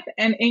drive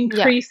and Yeah.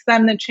 increase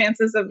then the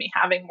chances of me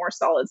having more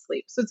solid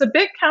sleep. So it's a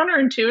bit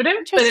counterintuitive, but it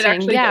Interesting.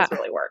 actually Yeah. does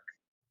really work.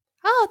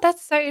 Oh,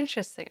 that's so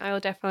interesting. I will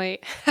definitely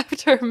have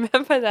to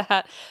remember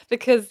that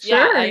because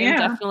yeah, Sure,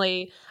 yeah.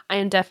 I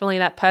am definitely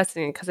that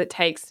person because it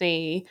takes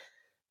me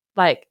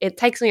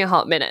a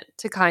hot minute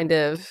to kind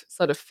of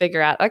sort of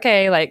figure out,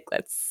 okay, like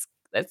let's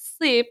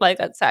sleep, like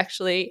let's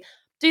actually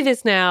do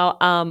this now.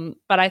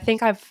 But I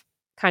think I've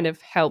kind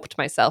of helped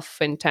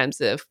myself in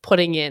terms of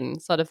putting in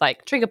sort of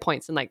like trigger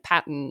points and like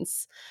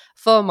patterns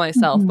for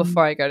myself Mhm.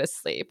 before I go to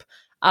sleep.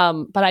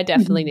 But I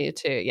definitely Mhm. need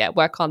to, yeah,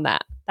 work on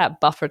that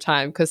buffer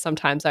time because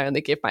sometimes I only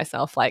give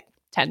myself like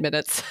 10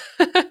 minutes.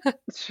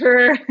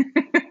 Sure.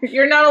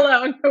 You're not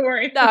alone. Don't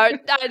worry. No,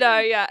 I know,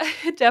 yeah,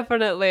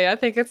 definitely. I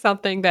think it's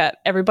something that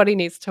everybody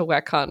needs to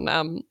work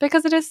on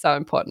because it is so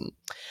important.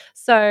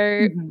 So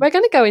Mhm. we're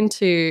going to go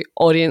into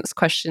audience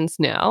questions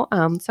now.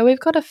 So we've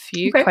got a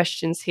few Okay.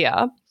 questions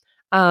here.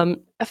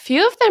 A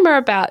few of them are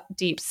about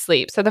deep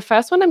sleep. So the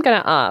first one I'm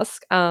going to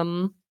ask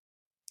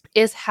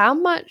is how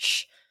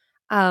much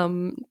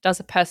does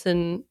a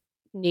person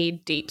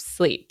need deep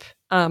sleep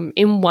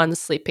in one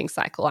sleeping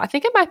cycle? I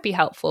think it might be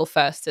helpful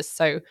first, just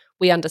so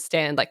we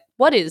understand like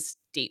what is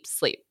deep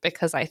sleep,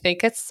 because I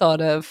think it's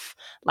sort of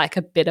like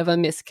a bit of a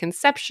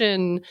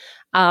misconception.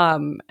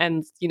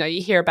 And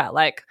you hear about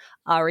like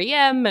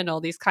REM and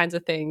all these kinds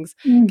of things.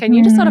 Can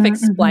you just sort of Mhm.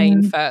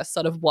 explain Mhm. first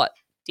sort of what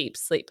deep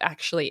sleep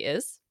actually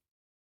is?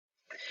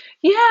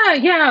 Yeah,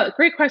 yeah,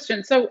 great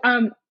question. So,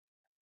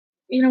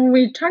 when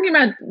we're talking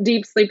about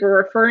deep sleep,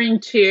 we're referring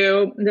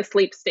to the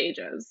sleep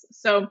stages.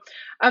 So,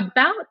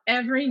 about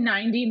every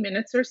 90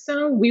 minutes or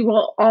so, we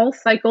will all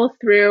cycle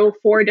through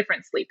 4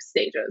 different sleep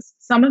stages.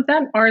 Some of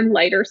them are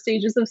lighter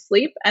stages of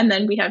sleep, and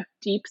then we have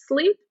deep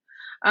sleep.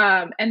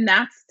 And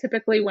that's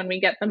typically when we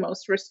get the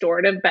most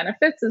restorative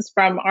benefits is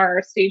from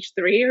our stage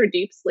 3 or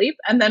deep sleep.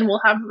 And then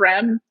we'll have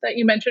REM that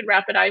you mentioned,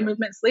 rapid eye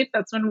movement sleep.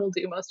 That's when we'll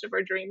do most of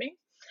our dreaming.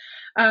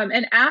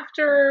 And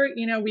after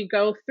we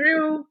go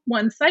through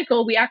one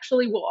cycle, we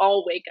actually will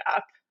all wake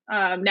up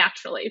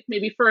naturally,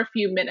 maybe for a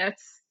few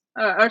minutes,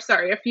 or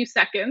sorry, a few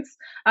seconds.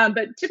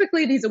 But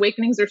typically, these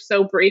awakenings are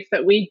so brief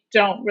that we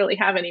don't really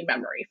have any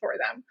memory for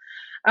them.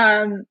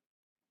 Um,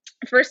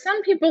 for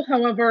some people,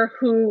 however,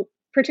 who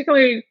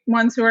particularly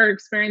ones who are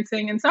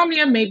experiencing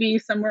insomnia, maybe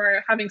some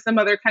are having some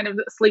other kind of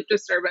sleep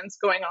disturbance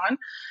going on,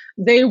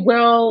 they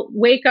will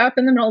wake up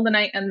in the middle of the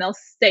night and they'll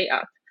stay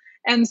up.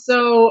 And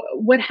so,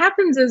 what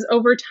happens is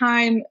over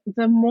time,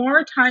 the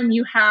more time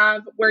you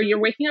have where you're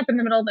waking up in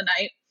the middle of the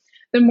night,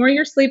 the more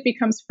your sleep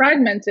becomes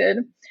fragmented.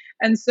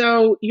 And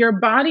so, your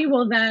body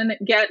will then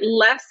get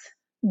less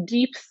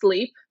deep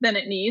sleep than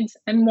it needs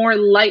and more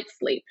light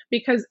sleep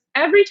because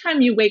every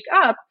time you wake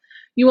up,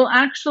 you will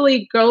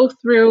actually go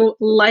through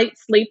light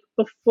sleep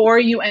before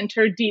you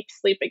enter deep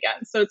sleep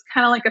again. So it's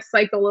kind of like a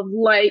cycle of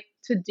light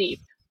to deep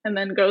and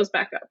then goes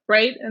back up,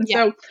 right? And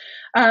Yeah. so,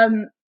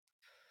 um,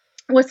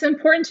 what's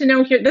important to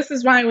know here, this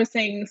is why I was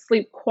saying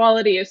sleep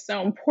quality is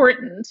so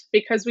important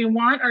because we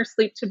want our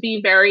sleep to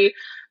be very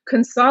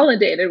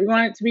consolidated. We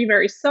want it to be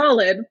very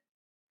solid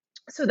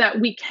so that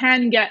we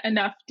can get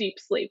enough deep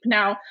sleep.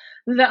 Now,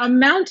 the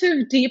amount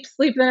of deep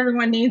sleep that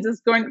everyone needs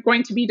is going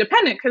to be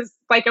dependent because,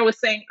 like I was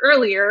saying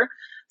earlier,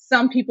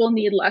 some people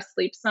need less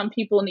sleep, some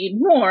people need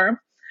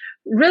more.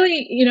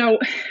 Really,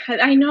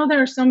 I know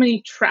there are so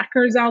many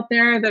trackers out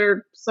there that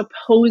are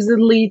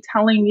supposedly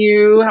telling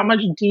you how much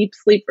deep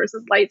sleep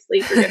versus light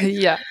sleep you're getting.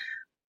 Yeah.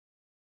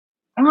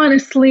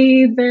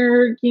 Honestly,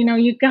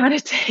 you got to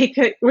take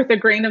it with a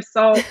grain of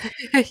salt.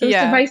 Those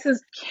Yeah.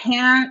 devices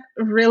can't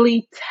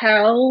really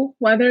tell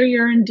whether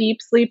you're in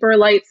deep sleep or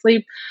light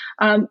sleep.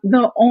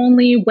 The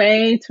only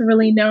way to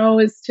really know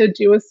is to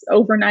do a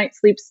overnight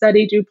sleep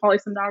study, do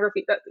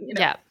polysomnography. That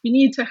Yeah. you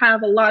need to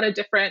have a lot of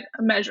different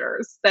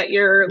measures that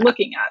you're Yeah.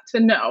 looking at to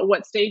know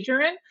what stage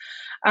you're in.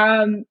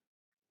 Um,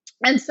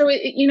 and so,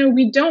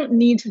 we don't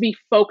need to be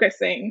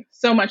focusing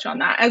so much on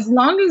that. As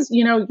long as,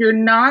 you're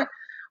not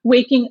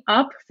waking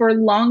up for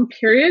long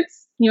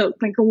periods,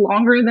 like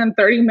longer than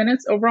 30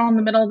 minutes overall in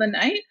the middle of the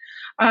night,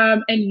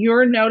 and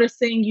you're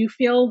noticing you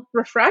feel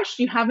refreshed,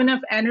 you have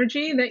enough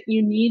energy that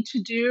you need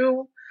to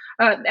do,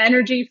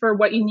 energy for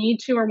what you need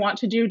to or want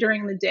to do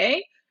during the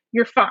day,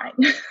 you're fine,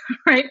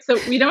 right?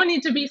 So we don't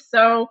need to be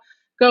so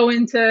go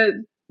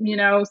into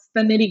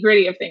the nitty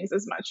gritty of things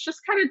as much.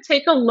 Just kind of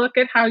take a look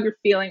at how you're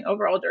feeling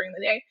overall during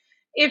the day.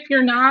 If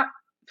you're not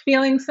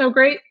feeling so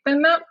great,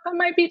 then that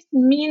might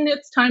mean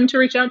it's time to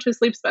reach out to a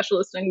sleep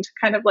specialist and to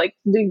kind of like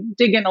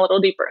dig in a little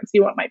deeper and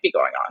see what might be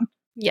going on.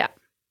 Yeah.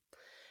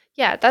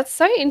 Yeah, that's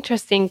so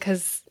interesting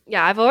because,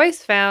 yeah, I've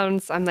always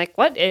found, I'm like,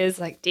 what is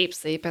like deep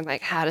sleep and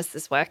like, how does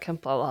this work and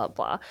blah, blah,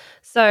 blah.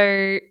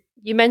 So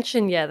you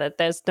mentioned, yeah, that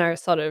there's no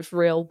sort of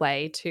real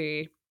way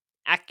to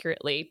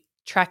accurately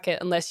track it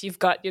unless you've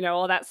got,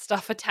 all that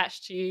stuff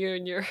attached to you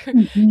and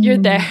you're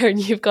there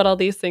and you've got all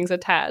these things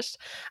attached.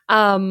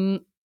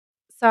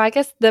 So I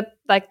guess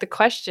the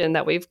question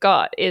that we've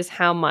got is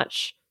how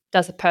much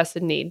does a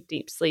person need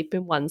deep sleep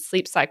in one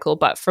sleep cycle?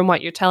 But from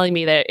what you're telling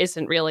me, there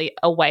isn't really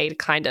a way to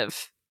kind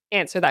of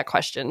answer that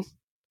question.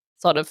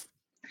 Sort of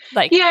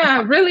like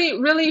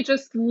really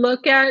just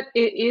look at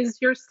it. Is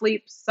your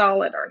sleep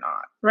solid or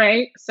not?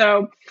 Right.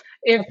 So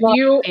if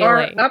you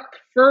are up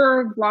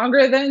for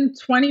longer than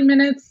 20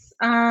 minutes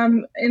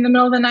in the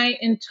middle of the night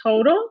in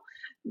total,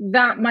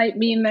 that might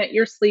mean that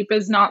your sleep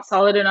is not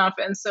solid enough.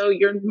 And so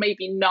you're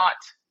maybe not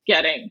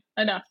getting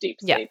enough deep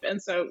sleep. Yeah.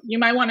 And so you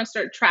might want to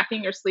start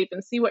tracking your sleep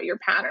and see what your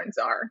patterns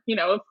are.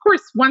 Of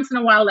course, once in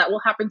a while that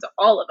will happen to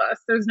all of us.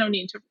 There's no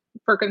need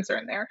for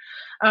concern there.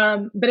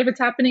 But if it's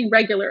happening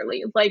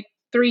regularly, like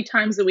 3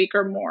 times a week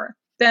or more,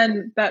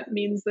 then that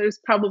means there's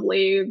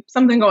probably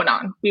something going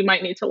on we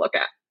might need to look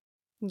at.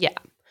 Yeah.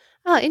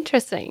 Oh,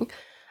 interesting.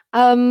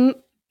 So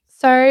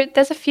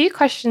there's a few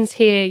questions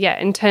here,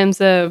 in terms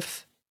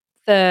of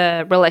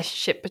the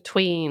relationship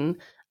between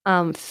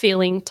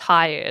feeling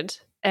tired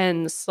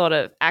and sort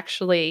of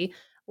actually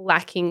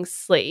lacking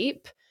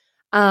sleep.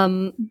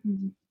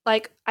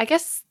 Like, I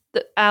guess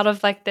out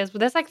of like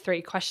there's like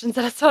 3 questions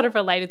that are sort of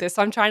related to this,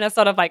 so I'm trying to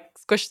sort of like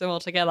squish them all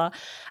together.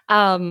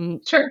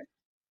 Sure.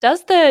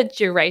 Does the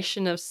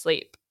duration of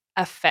sleep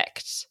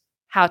affect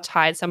how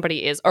tired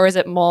somebody is, or is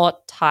it more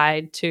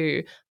tied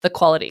to the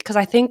quality? Because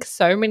I think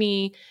so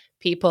many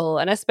people,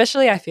 and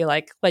especially I feel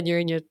like when you're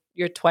in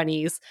your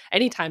 20s,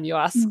 anytime you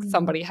ask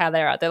somebody how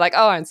they're at, they're like,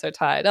 oh, I'm so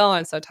tired. Oh,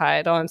 I'm so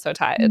tired. Oh, I'm so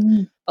tired.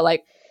 But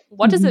like,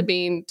 what does it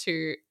mean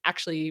to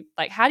actually,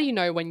 like, how do you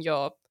know when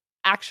you're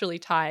actually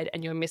tired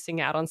and you're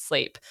missing out on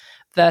sleep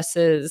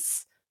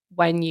versus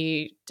when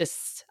you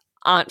just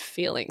aren't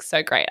feeling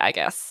so great, I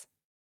guess?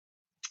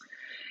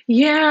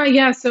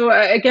 Yeah. So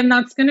again,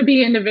 that's going to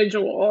be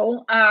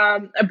individual.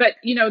 But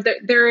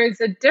there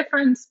is a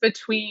difference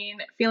between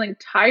feeling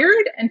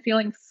tired and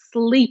feeling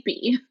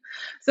sleepy.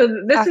 So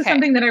this is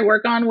something that I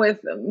work on with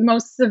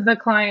most of the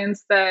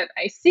clients that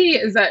I see,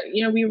 is that,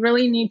 we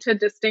really need to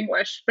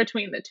distinguish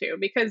between the two,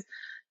 because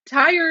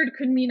tired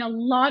could mean a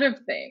lot of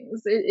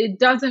things. It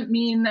doesn't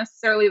mean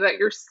necessarily that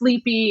you're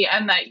sleepy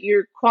and that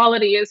your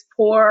quality is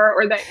poor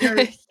or that your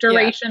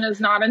duration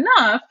is not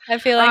enough. I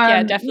feel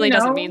like, definitely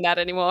doesn't mean that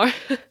anymore.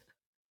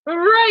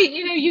 Right.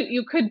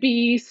 You could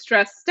be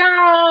stressed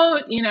out,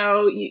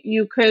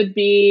 you could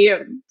be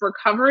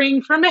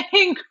recovering from a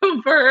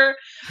hangover.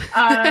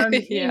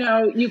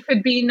 You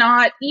could be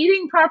not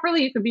eating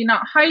properly. You could be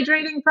not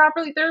hydrating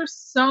properly. There's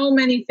so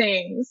many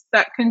things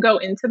that can go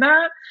into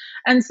that.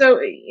 And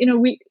so,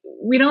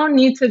 we don't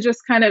need to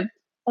just kind of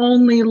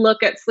only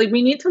look at sleep.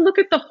 We need to look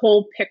at the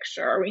whole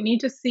picture. We need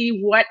to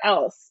see what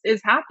else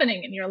is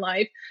happening in your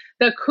life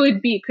that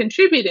could be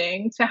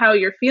contributing to how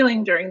you're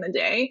feeling during the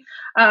day.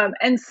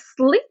 And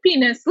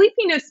sleepiness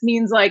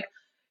means like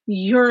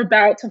you're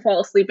about to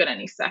fall asleep at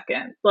any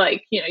second.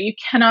 Like, you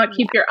cannot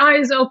keep your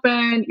eyes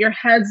open, your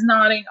head's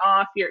nodding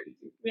off,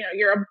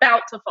 you're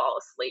about to fall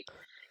asleep.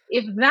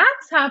 If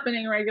that's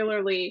happening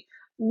regularly,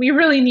 we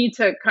really need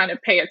to kind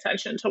of pay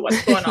attention to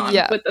what's going on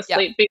with the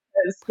sleep, because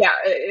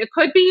it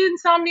could be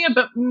insomnia,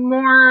 but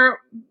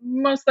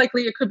most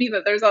likely it could be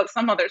that there's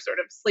some other sort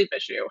of sleep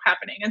issue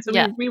happening. And so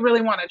we really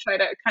want to try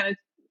to kind of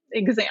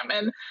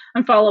examine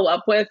and follow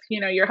up with,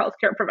 your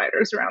healthcare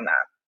providers around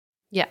that.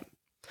 Yeah.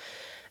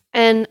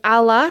 And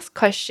our last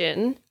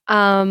question,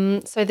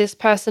 so this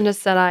person has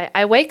said,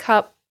 I wake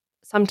up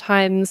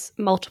sometimes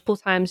multiple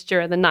times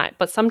during the night,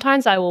 but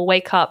sometimes I will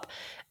wake up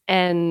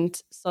and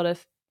sort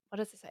of, what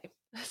does it say?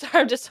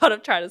 Sorry, I'm just sort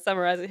of trying to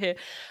summarize it here.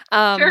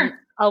 Sure.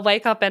 I'll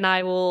wake up and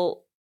I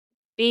will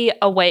be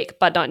awake,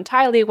 but not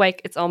entirely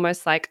awake. It's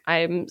almost like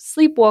I'm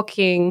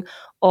sleepwalking,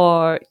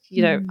 or,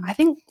 I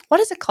think, what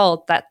is it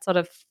called? That sort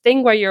of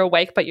thing where you're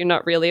awake, but you're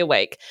not really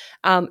awake.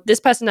 This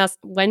person asked,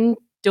 when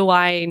do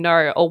I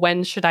know, or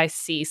when should I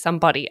see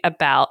somebody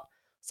about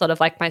sort of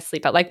like my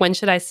sleep? Like, when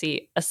should I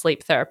see a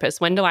sleep therapist?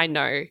 When do I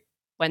know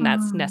when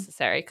that's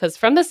necessary? Because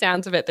from the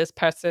sounds of it, this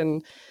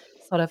person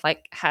sort of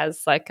like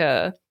has like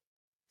a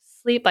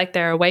sleep, like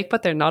they're awake,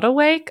 but they're not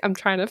awake. I'm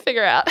trying to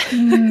figure out.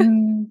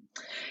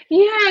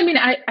 Yeah, I mean,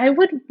 I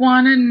would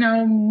want to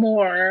know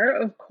more,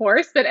 of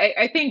course, but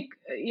I think,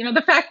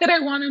 the fact that I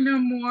want to know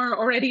more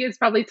already is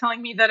probably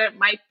telling me that it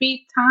might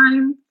be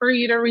time for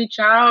you to reach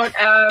out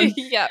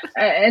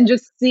and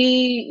just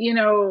see,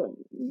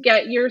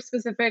 get your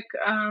specific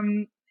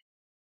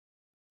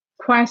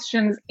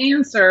questions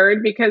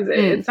answered, because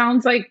it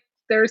sounds like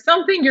there's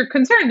something you're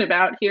concerned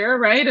about here,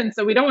 right? And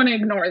so we don't want to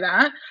ignore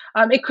that.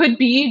 It could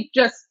be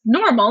just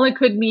normal. It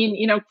could mean,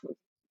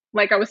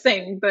 like I was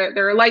saying,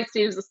 there are light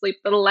stages of sleep.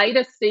 The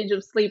lightest stage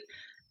of sleep,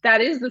 that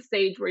is the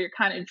stage where you're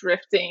kind of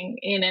drifting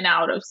in and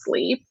out of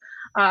sleep.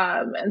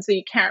 And so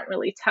you can't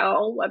really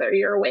tell whether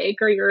you're awake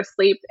or you're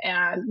asleep.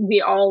 And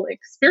we all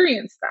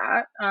experience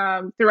that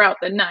throughout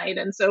the night.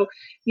 And so,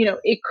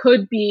 it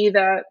could be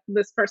that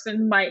this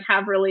person might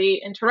have really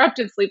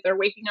interrupted sleep. They're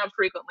waking up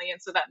frequently. And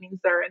so that means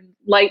they're in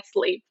light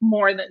sleep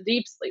more than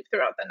deep sleep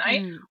throughout the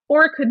night.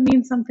 Or it could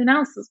mean something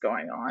else is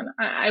going on.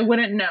 I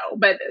wouldn't know.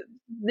 But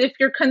if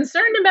you're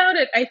concerned about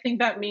it, I think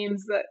that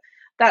means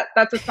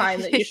that's a sign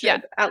that you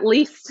should at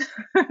least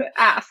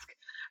ask,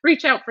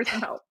 reach out for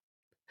some help.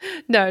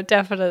 No,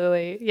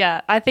 definitely. Yeah.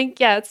 I think,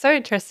 it's so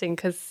interesting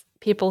because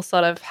people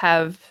sort of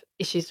have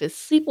issues with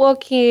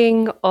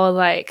sleepwalking or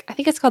like, I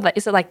think it's called like,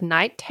 is it like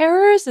night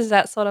terrors? Is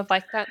that sort of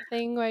like that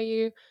thing where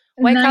you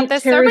wake up? Night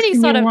There's so terrors many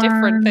can be sort of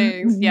different one.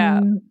 things.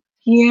 Yeah.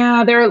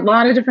 Yeah, there are a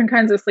lot of different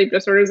kinds of sleep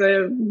disorders.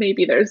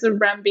 Maybe there's a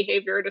REM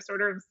behavior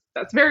disorder.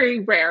 That's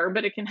very rare,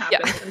 but it can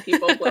happen. Some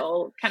people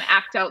will kind of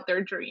act out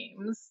their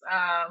dreams.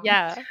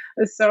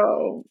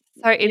 So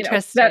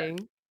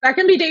interesting. That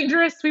can be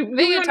dangerous. We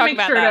want to make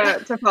sure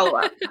to follow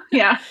up.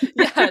 Yeah.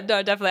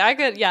 No, definitely.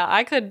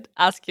 I could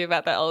ask you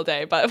about that all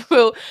day, but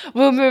we'll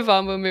move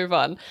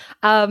on.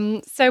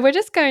 So we're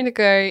just going to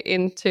go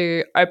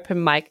into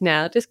open mic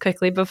now, just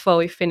quickly before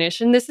we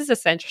finish. And this is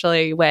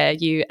essentially where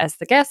you, as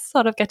the guest,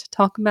 sort of get to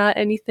talk about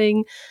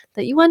anything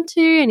that you want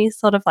to, any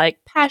sort of like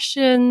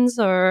passions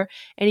or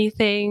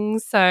anything.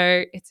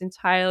 So it's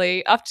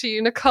entirely up to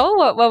you, Nicole.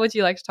 What would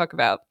you like to talk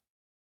about?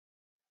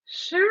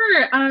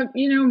 Sure.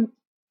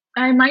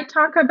 I might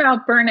talk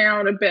about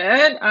burnout a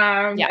bit.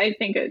 I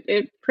think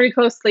it pretty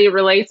closely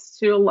relates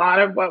to a lot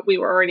of what we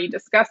were already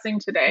discussing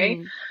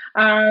today.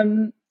 I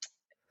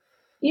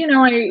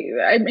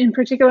in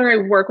particular, I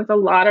work with a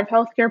lot of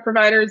healthcare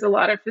providers, a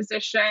lot of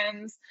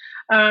physicians.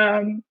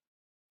 There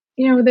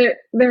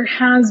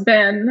has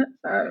been,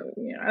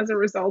 as a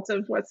result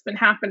of what's been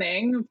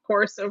happening, of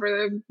course,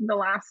 over the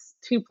last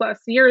 2+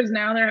 years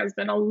now, there has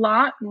been a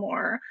lot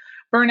more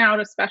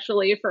burnout,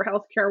 especially for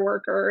healthcare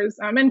workers,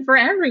 and for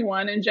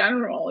everyone in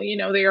general.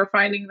 They are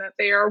finding that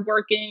they are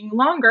working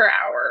longer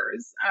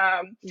hours.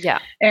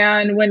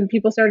 And when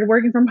people started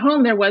working from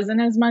home, there wasn't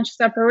as much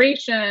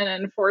separation.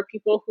 And for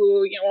people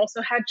who,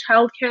 also had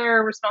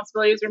childcare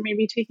responsibilities or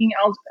maybe taking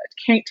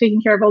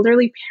care of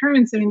elderly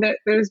parents, I mean,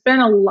 there's been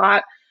a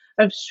lot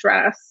of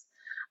stress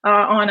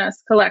on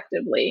us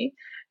collectively.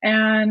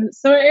 And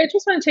so I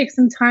just want to take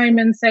some time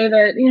and say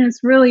that, it's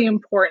really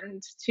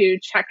important to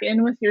check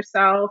in with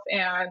yourself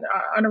and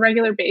on a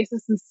regular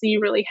basis and see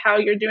really how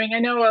you're doing. I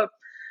know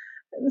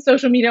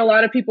social media, a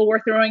lot of people were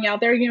throwing out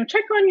there,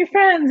 check on your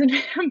friends and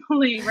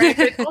family, right?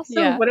 But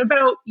also, what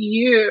about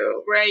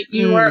you, right?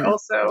 You are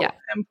also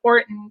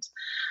important.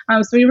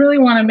 So we really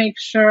want to make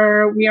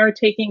sure we are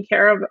taking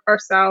care of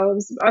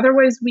ourselves.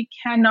 Otherwise, we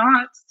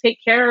cannot take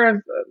care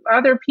of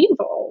other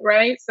people,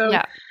 right? So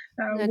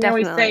we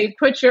always say,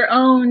 put your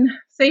own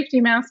safety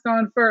mask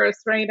on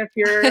first, right? If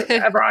you're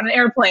ever on an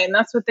airplane,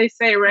 that's what they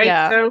say,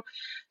 right? So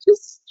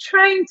just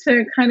trying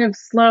to kind of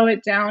slow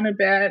it down a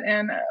bit.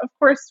 And of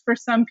course, for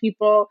some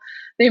people,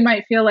 they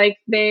might feel like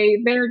they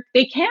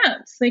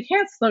can't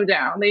slow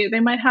down. They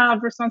might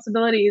have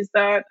responsibilities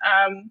that,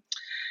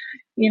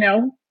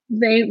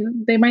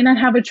 they might not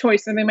have a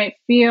choice, and they might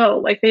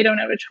feel like they don't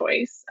have a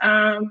choice.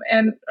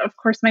 And of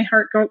course, my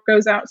heart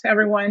goes out to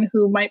everyone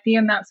who might be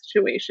in that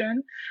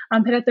situation.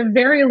 But at the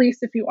very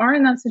least, if you are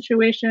in that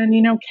situation,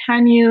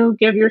 can you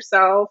give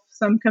yourself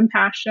some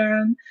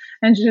compassion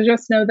and to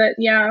just know that,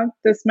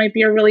 this might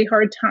be a really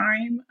hard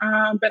time,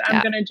 but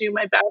I'm going to do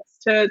my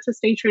best to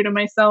stay true to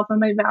myself and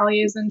my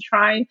values and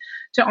try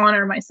to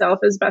honor myself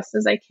as best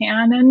as I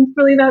can. And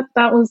really that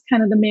was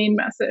kind of the main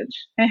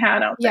message I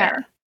had out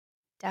there.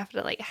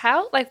 Definitely.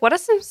 What are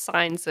some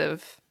signs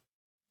of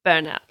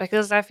burnout?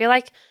 Because I feel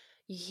like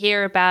you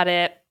hear about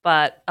it,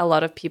 but a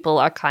lot of people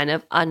are kind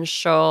of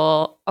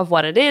unsure of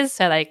what it is,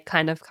 so they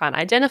kind of can't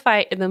identify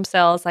it in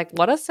themselves. Like,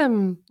 what are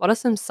some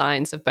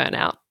signs of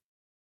burnout?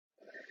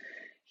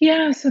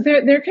 Yeah, so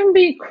there can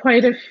be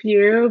quite a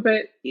few,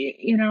 but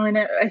and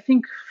I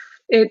think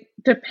it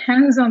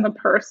depends on the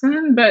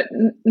person, but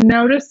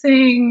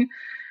noticing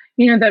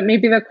that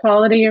maybe the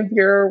quality of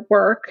your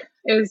work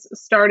is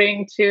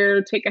starting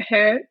to take a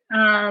hit,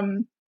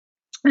 and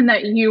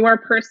that you are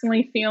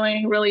personally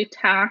feeling really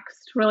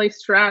taxed, really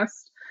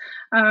stressed,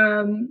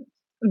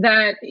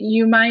 that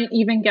you might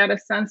even get a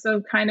sense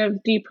of kind of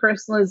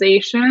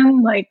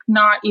depersonalization, like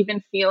not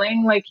even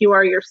feeling like you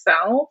are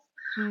yourself.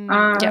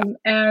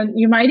 And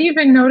you might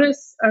even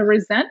notice a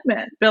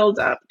resentment build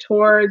up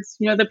towards,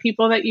 the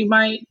people that you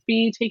might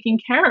be taking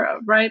care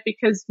of, right?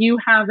 Because you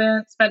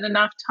haven't spent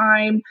enough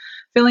time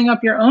filling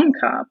up your own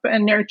cup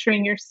and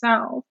nurturing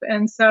yourself.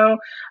 And so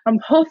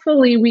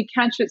hopefully we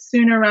catch it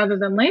sooner rather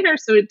than later,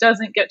 so it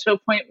doesn't get to a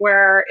point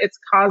where it's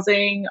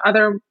causing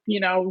other,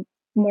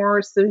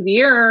 more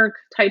severe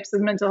types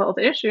of mental health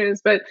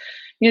issues, but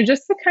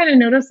just to kind of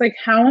notice, like,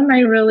 how am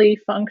I really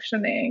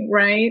functioning,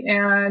 right?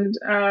 And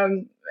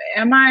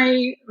am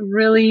I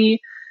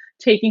really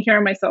taking care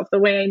of myself the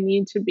way I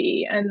need to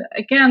be? And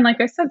again,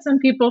 like I said, some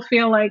people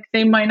feel like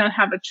they might not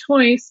have a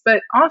choice,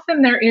 but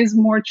often there is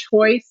more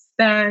choice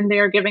than they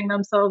are giving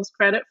themselves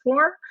credit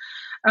for.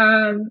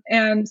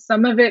 And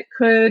some of it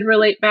could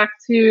relate back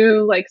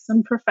to like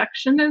some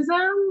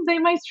perfectionism they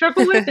might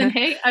struggle with. And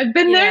hey, I've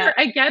been Yeah. there.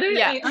 I get it.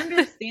 Yeah. I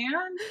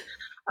understand.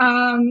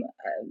 Um,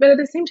 but at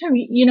the same time,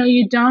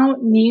 you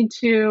don't need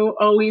to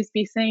always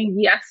be saying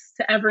yes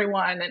to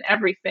everyone and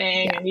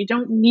everything, Yeah. and you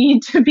don't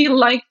need to be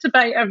liked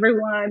by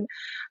everyone.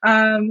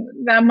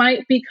 That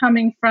might be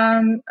coming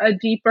from a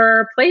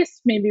deeper place,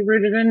 maybe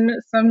rooted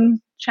in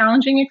some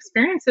challenging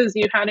experiences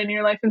you had in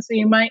your life. And so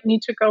you might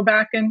need to go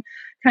back and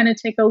kind of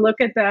take a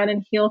look at that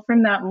and heal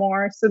from that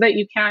more so that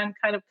you can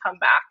kind of come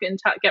back and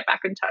get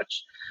back in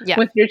touch Yeah.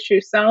 with your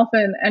true self,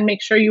 and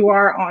make sure you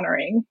are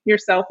honoring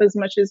yourself as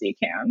much as you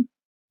can.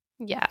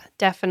 Yeah,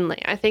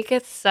 definitely. I think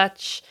it's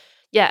such,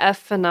 a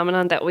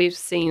phenomenon that we've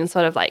seen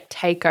sort of like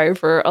take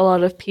over a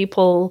lot of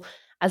people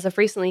as of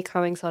recently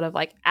coming sort of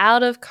like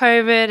out of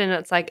COVID, and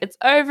it's like it's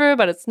over,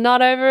 but it's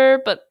not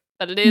over, but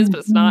it is, but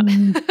it's not.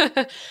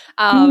 Mhm.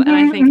 And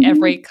I think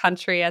every Mhm,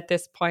 country at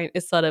this point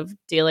is sort of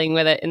dealing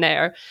with it in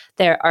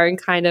their own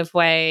kind of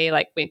way.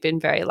 Like we've been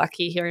very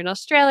lucky here in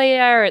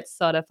Australia. It's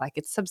sort of like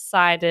it's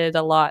subsided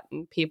a lot,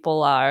 and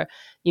people are,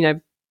 you know,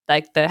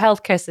 like the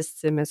healthcare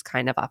system is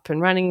kind of up and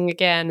running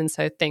again, and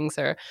so things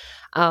are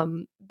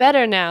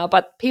better now,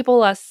 but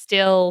people are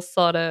still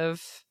sort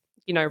of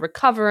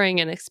recovering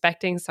and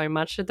expecting so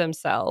much of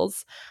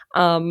themselves.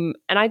 And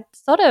I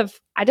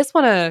just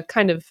want to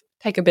kind of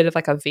take a bit of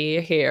like a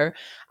veer here,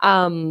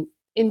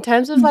 in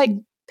terms of like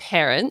mhm,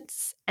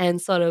 parents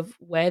and sort of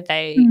where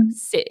they mhm,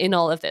 sit in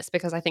all of this,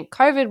 because I think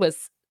COVID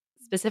was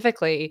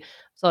specifically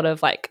sort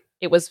of like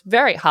it was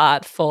very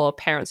hard for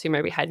parents who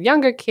maybe had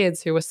younger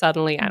kids who were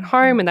suddenly at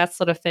home mhm, and that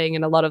sort of thing.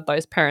 And a lot of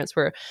those parents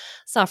were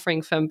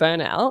suffering from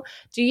burnout.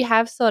 Do you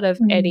have sort of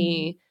mhm,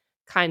 any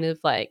kind of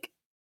like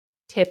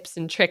tips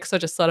and tricks or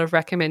just sort of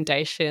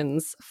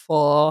recommendations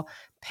for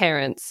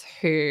parents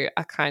who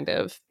are kind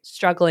of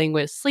struggling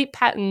with sleep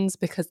patterns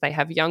because they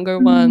have younger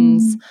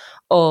ones, mhm,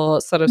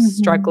 or sort of mhm.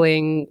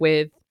 struggling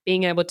with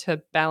being able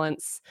to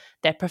balance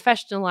their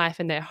professional life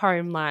and their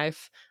home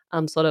life,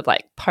 sort of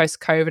like post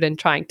COVID and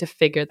trying to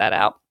figure that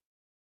out?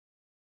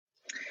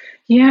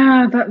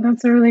 Yeah,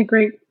 that's a really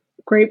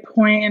great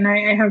point, and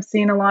I have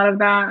seen a lot of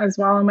that as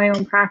well in my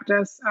own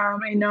practice.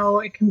 I know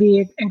it can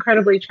be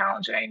incredibly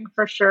challenging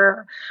for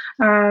sure.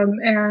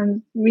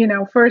 And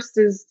first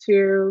is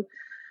to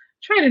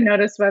try to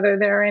notice whether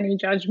there are any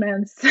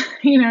judgments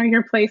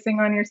you're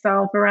placing on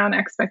yourself around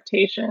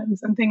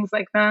expectations and things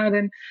like that.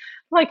 And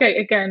like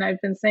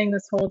I've been saying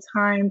this whole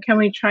time, can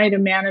we try to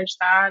manage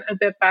that a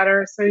bit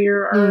better so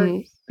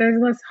Mm,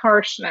 there's less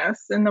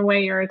harshness in the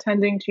way you're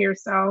attending to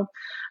yourself.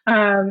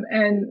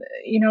 And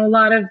a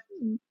lot of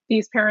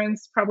these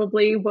parents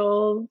probably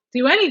will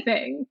do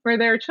anything for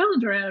their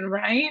children,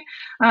 right?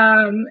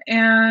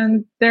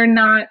 And they're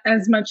not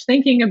as much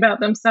thinking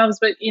about themselves,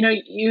 but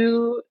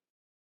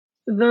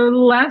the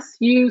less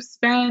you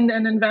spend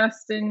and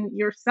invest in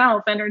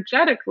yourself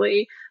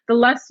energetically, the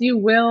less you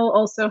will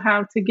also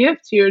have to give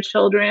to your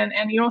children.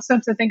 And you also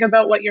have to think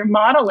about what you're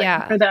modeling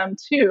yeah. for them,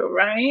 too,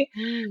 right?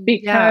 Yeah.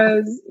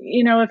 Because,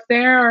 if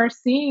they are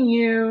seeing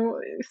you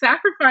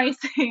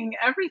sacrificing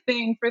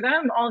everything for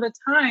them all the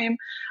time,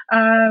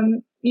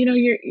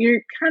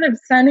 you're kind of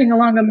sending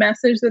along a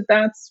message that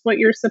that's what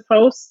you're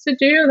supposed to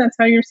do. That's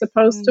how you're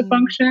supposed to Mm.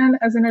 function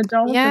as an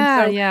adult. And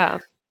Yeah, so yeah.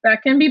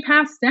 that can be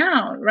passed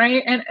down,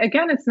 right? And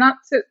again, it's not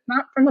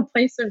from a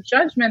place of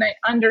judgment. I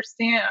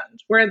understand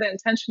where the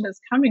intention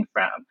is coming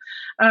from,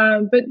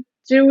 but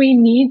do we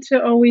need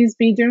to always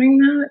be doing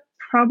that?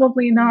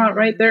 Probably not,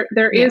 right? Mm.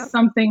 There Yeah. is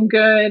something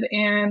good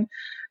in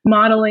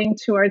modeling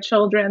to our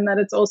children that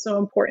it's also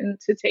important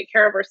to take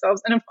care of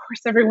ourselves. And of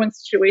course, everyone's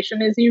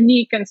situation is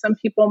unique, and some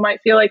people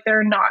might feel like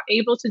they're not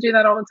able to do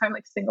that all the time,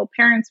 like single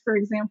parents, for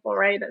example,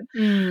 right?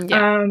 And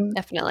Yeah, um,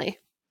 definitely.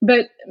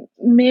 but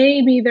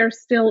maybe there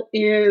still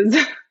is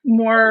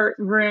more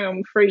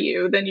room for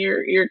you than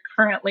you're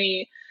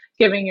currently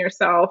giving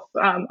yourself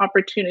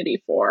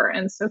opportunity for.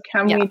 And so,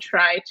 can Yeah. we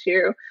try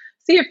to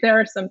see if there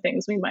are some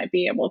things we might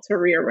be able to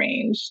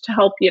rearrange to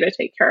help you to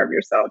take care of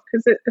yourself?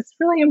 Because it's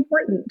really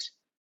important.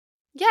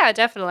 Yeah,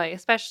 definitely.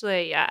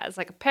 Especially, yeah, as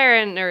like a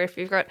parent, or if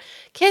you've got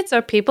kids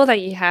or people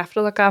that you have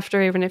to look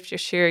after, even if you're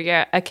sure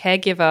you're a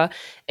caregiver,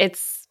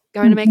 it's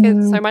going to make it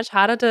Hmm. so much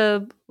harder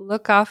to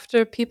look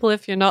after people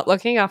if you're not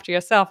looking after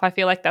yourself. I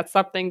feel like that's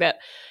something that,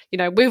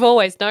 we've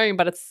always known,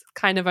 but it's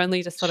kind of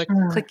only just sort of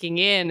Sure. clicking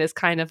in, is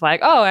kind of like,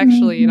 oh,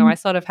 actually, Hmm. I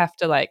sort of have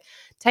to like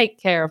take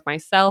care of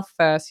myself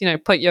first,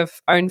 put your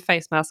own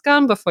face mask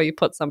on before you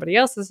put somebody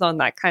else's on,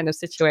 that kind of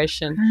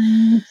situation.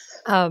 Right.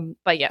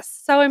 But yes,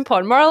 so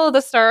important. Moral of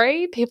the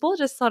story, people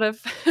just sort of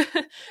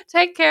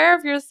take care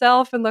of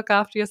yourself and look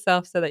after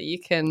yourself so that you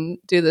can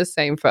do the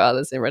same for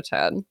others in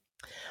return.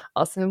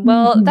 Awesome.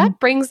 Well, that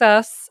brings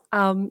us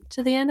to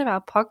the end of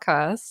our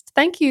podcast.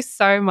 Thank you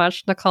so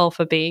much, Nicole,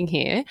 for being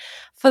here.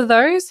 For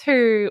those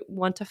who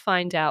want to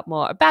find out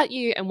more about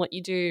you and what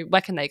you do,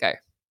 where can they go?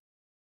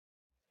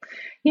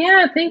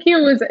 Yeah, thank you.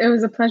 It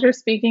was a pleasure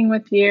speaking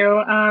with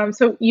you.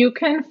 So you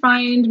can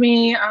find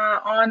me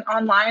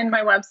online,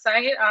 my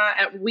website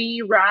at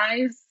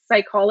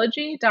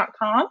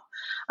werisepsychology.com.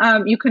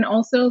 You can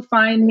also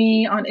find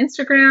me on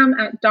Instagram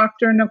at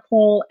Dr.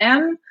 Nicole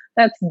M.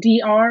 That's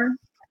Dr.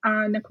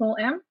 Nicole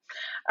M.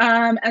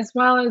 As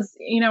well as,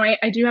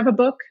 I do have a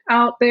book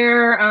out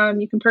there.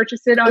 You can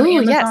purchase it on Oh,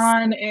 yes.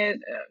 Amazon. It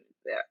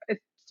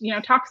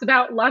talks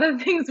about a lot of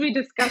the things we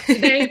discussed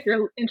today. If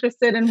you're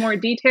interested in more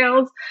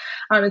details,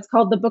 it's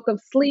called The Book of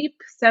Sleep: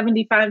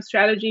 75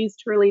 Strategies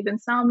to Relieve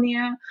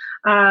Insomnia.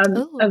 Oh,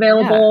 yeah.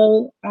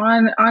 Available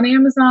on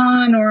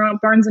Amazon or on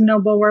Barnes and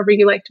Noble, wherever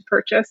you like to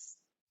purchase.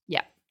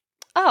 Yeah.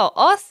 Oh,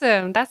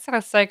 awesome. That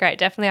sounds so great.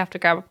 Definitely have to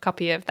grab a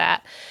copy of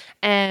that.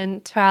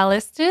 And to our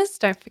listeners,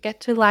 don't forget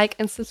to like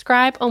and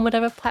subscribe on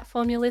whatever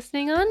platform you're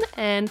listening on.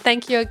 And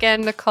thank you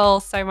again,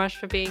 Nicole, so much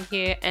for being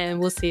here. And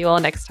we'll see you all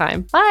next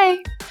time.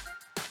 Bye.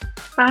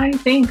 Bye.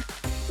 Thanks.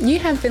 You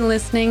have been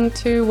listening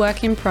to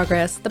Work in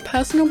Progress, the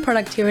Personal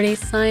Productivity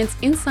Science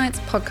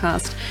Insights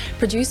podcast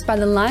produced by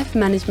the Life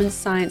Management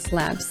Science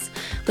Labs.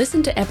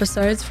 Listen to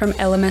episodes from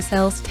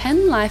LMSL's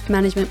 10 Life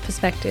Management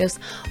Perspectives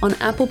on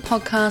Apple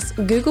Podcasts,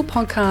 Google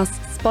Podcasts,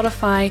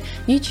 Spotify,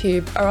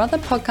 YouTube, or other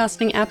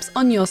podcasting apps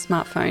on your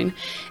smartphone.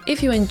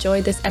 If you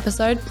enjoyed this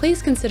episode,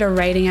 please consider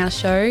rating our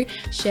show,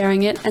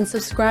 sharing it, and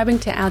subscribing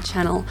to our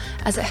channel,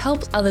 as it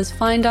helps others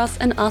find us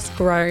and us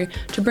grow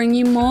to bring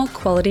you more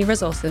quality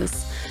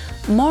resources.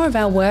 More of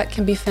our work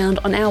can be found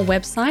on our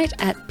website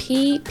at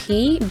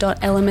pp.lmsl.net,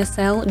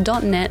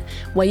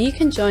 where you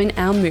can join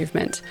our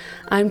movement.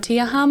 I'm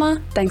Tia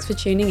Harmer. Thanks for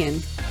tuning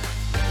in.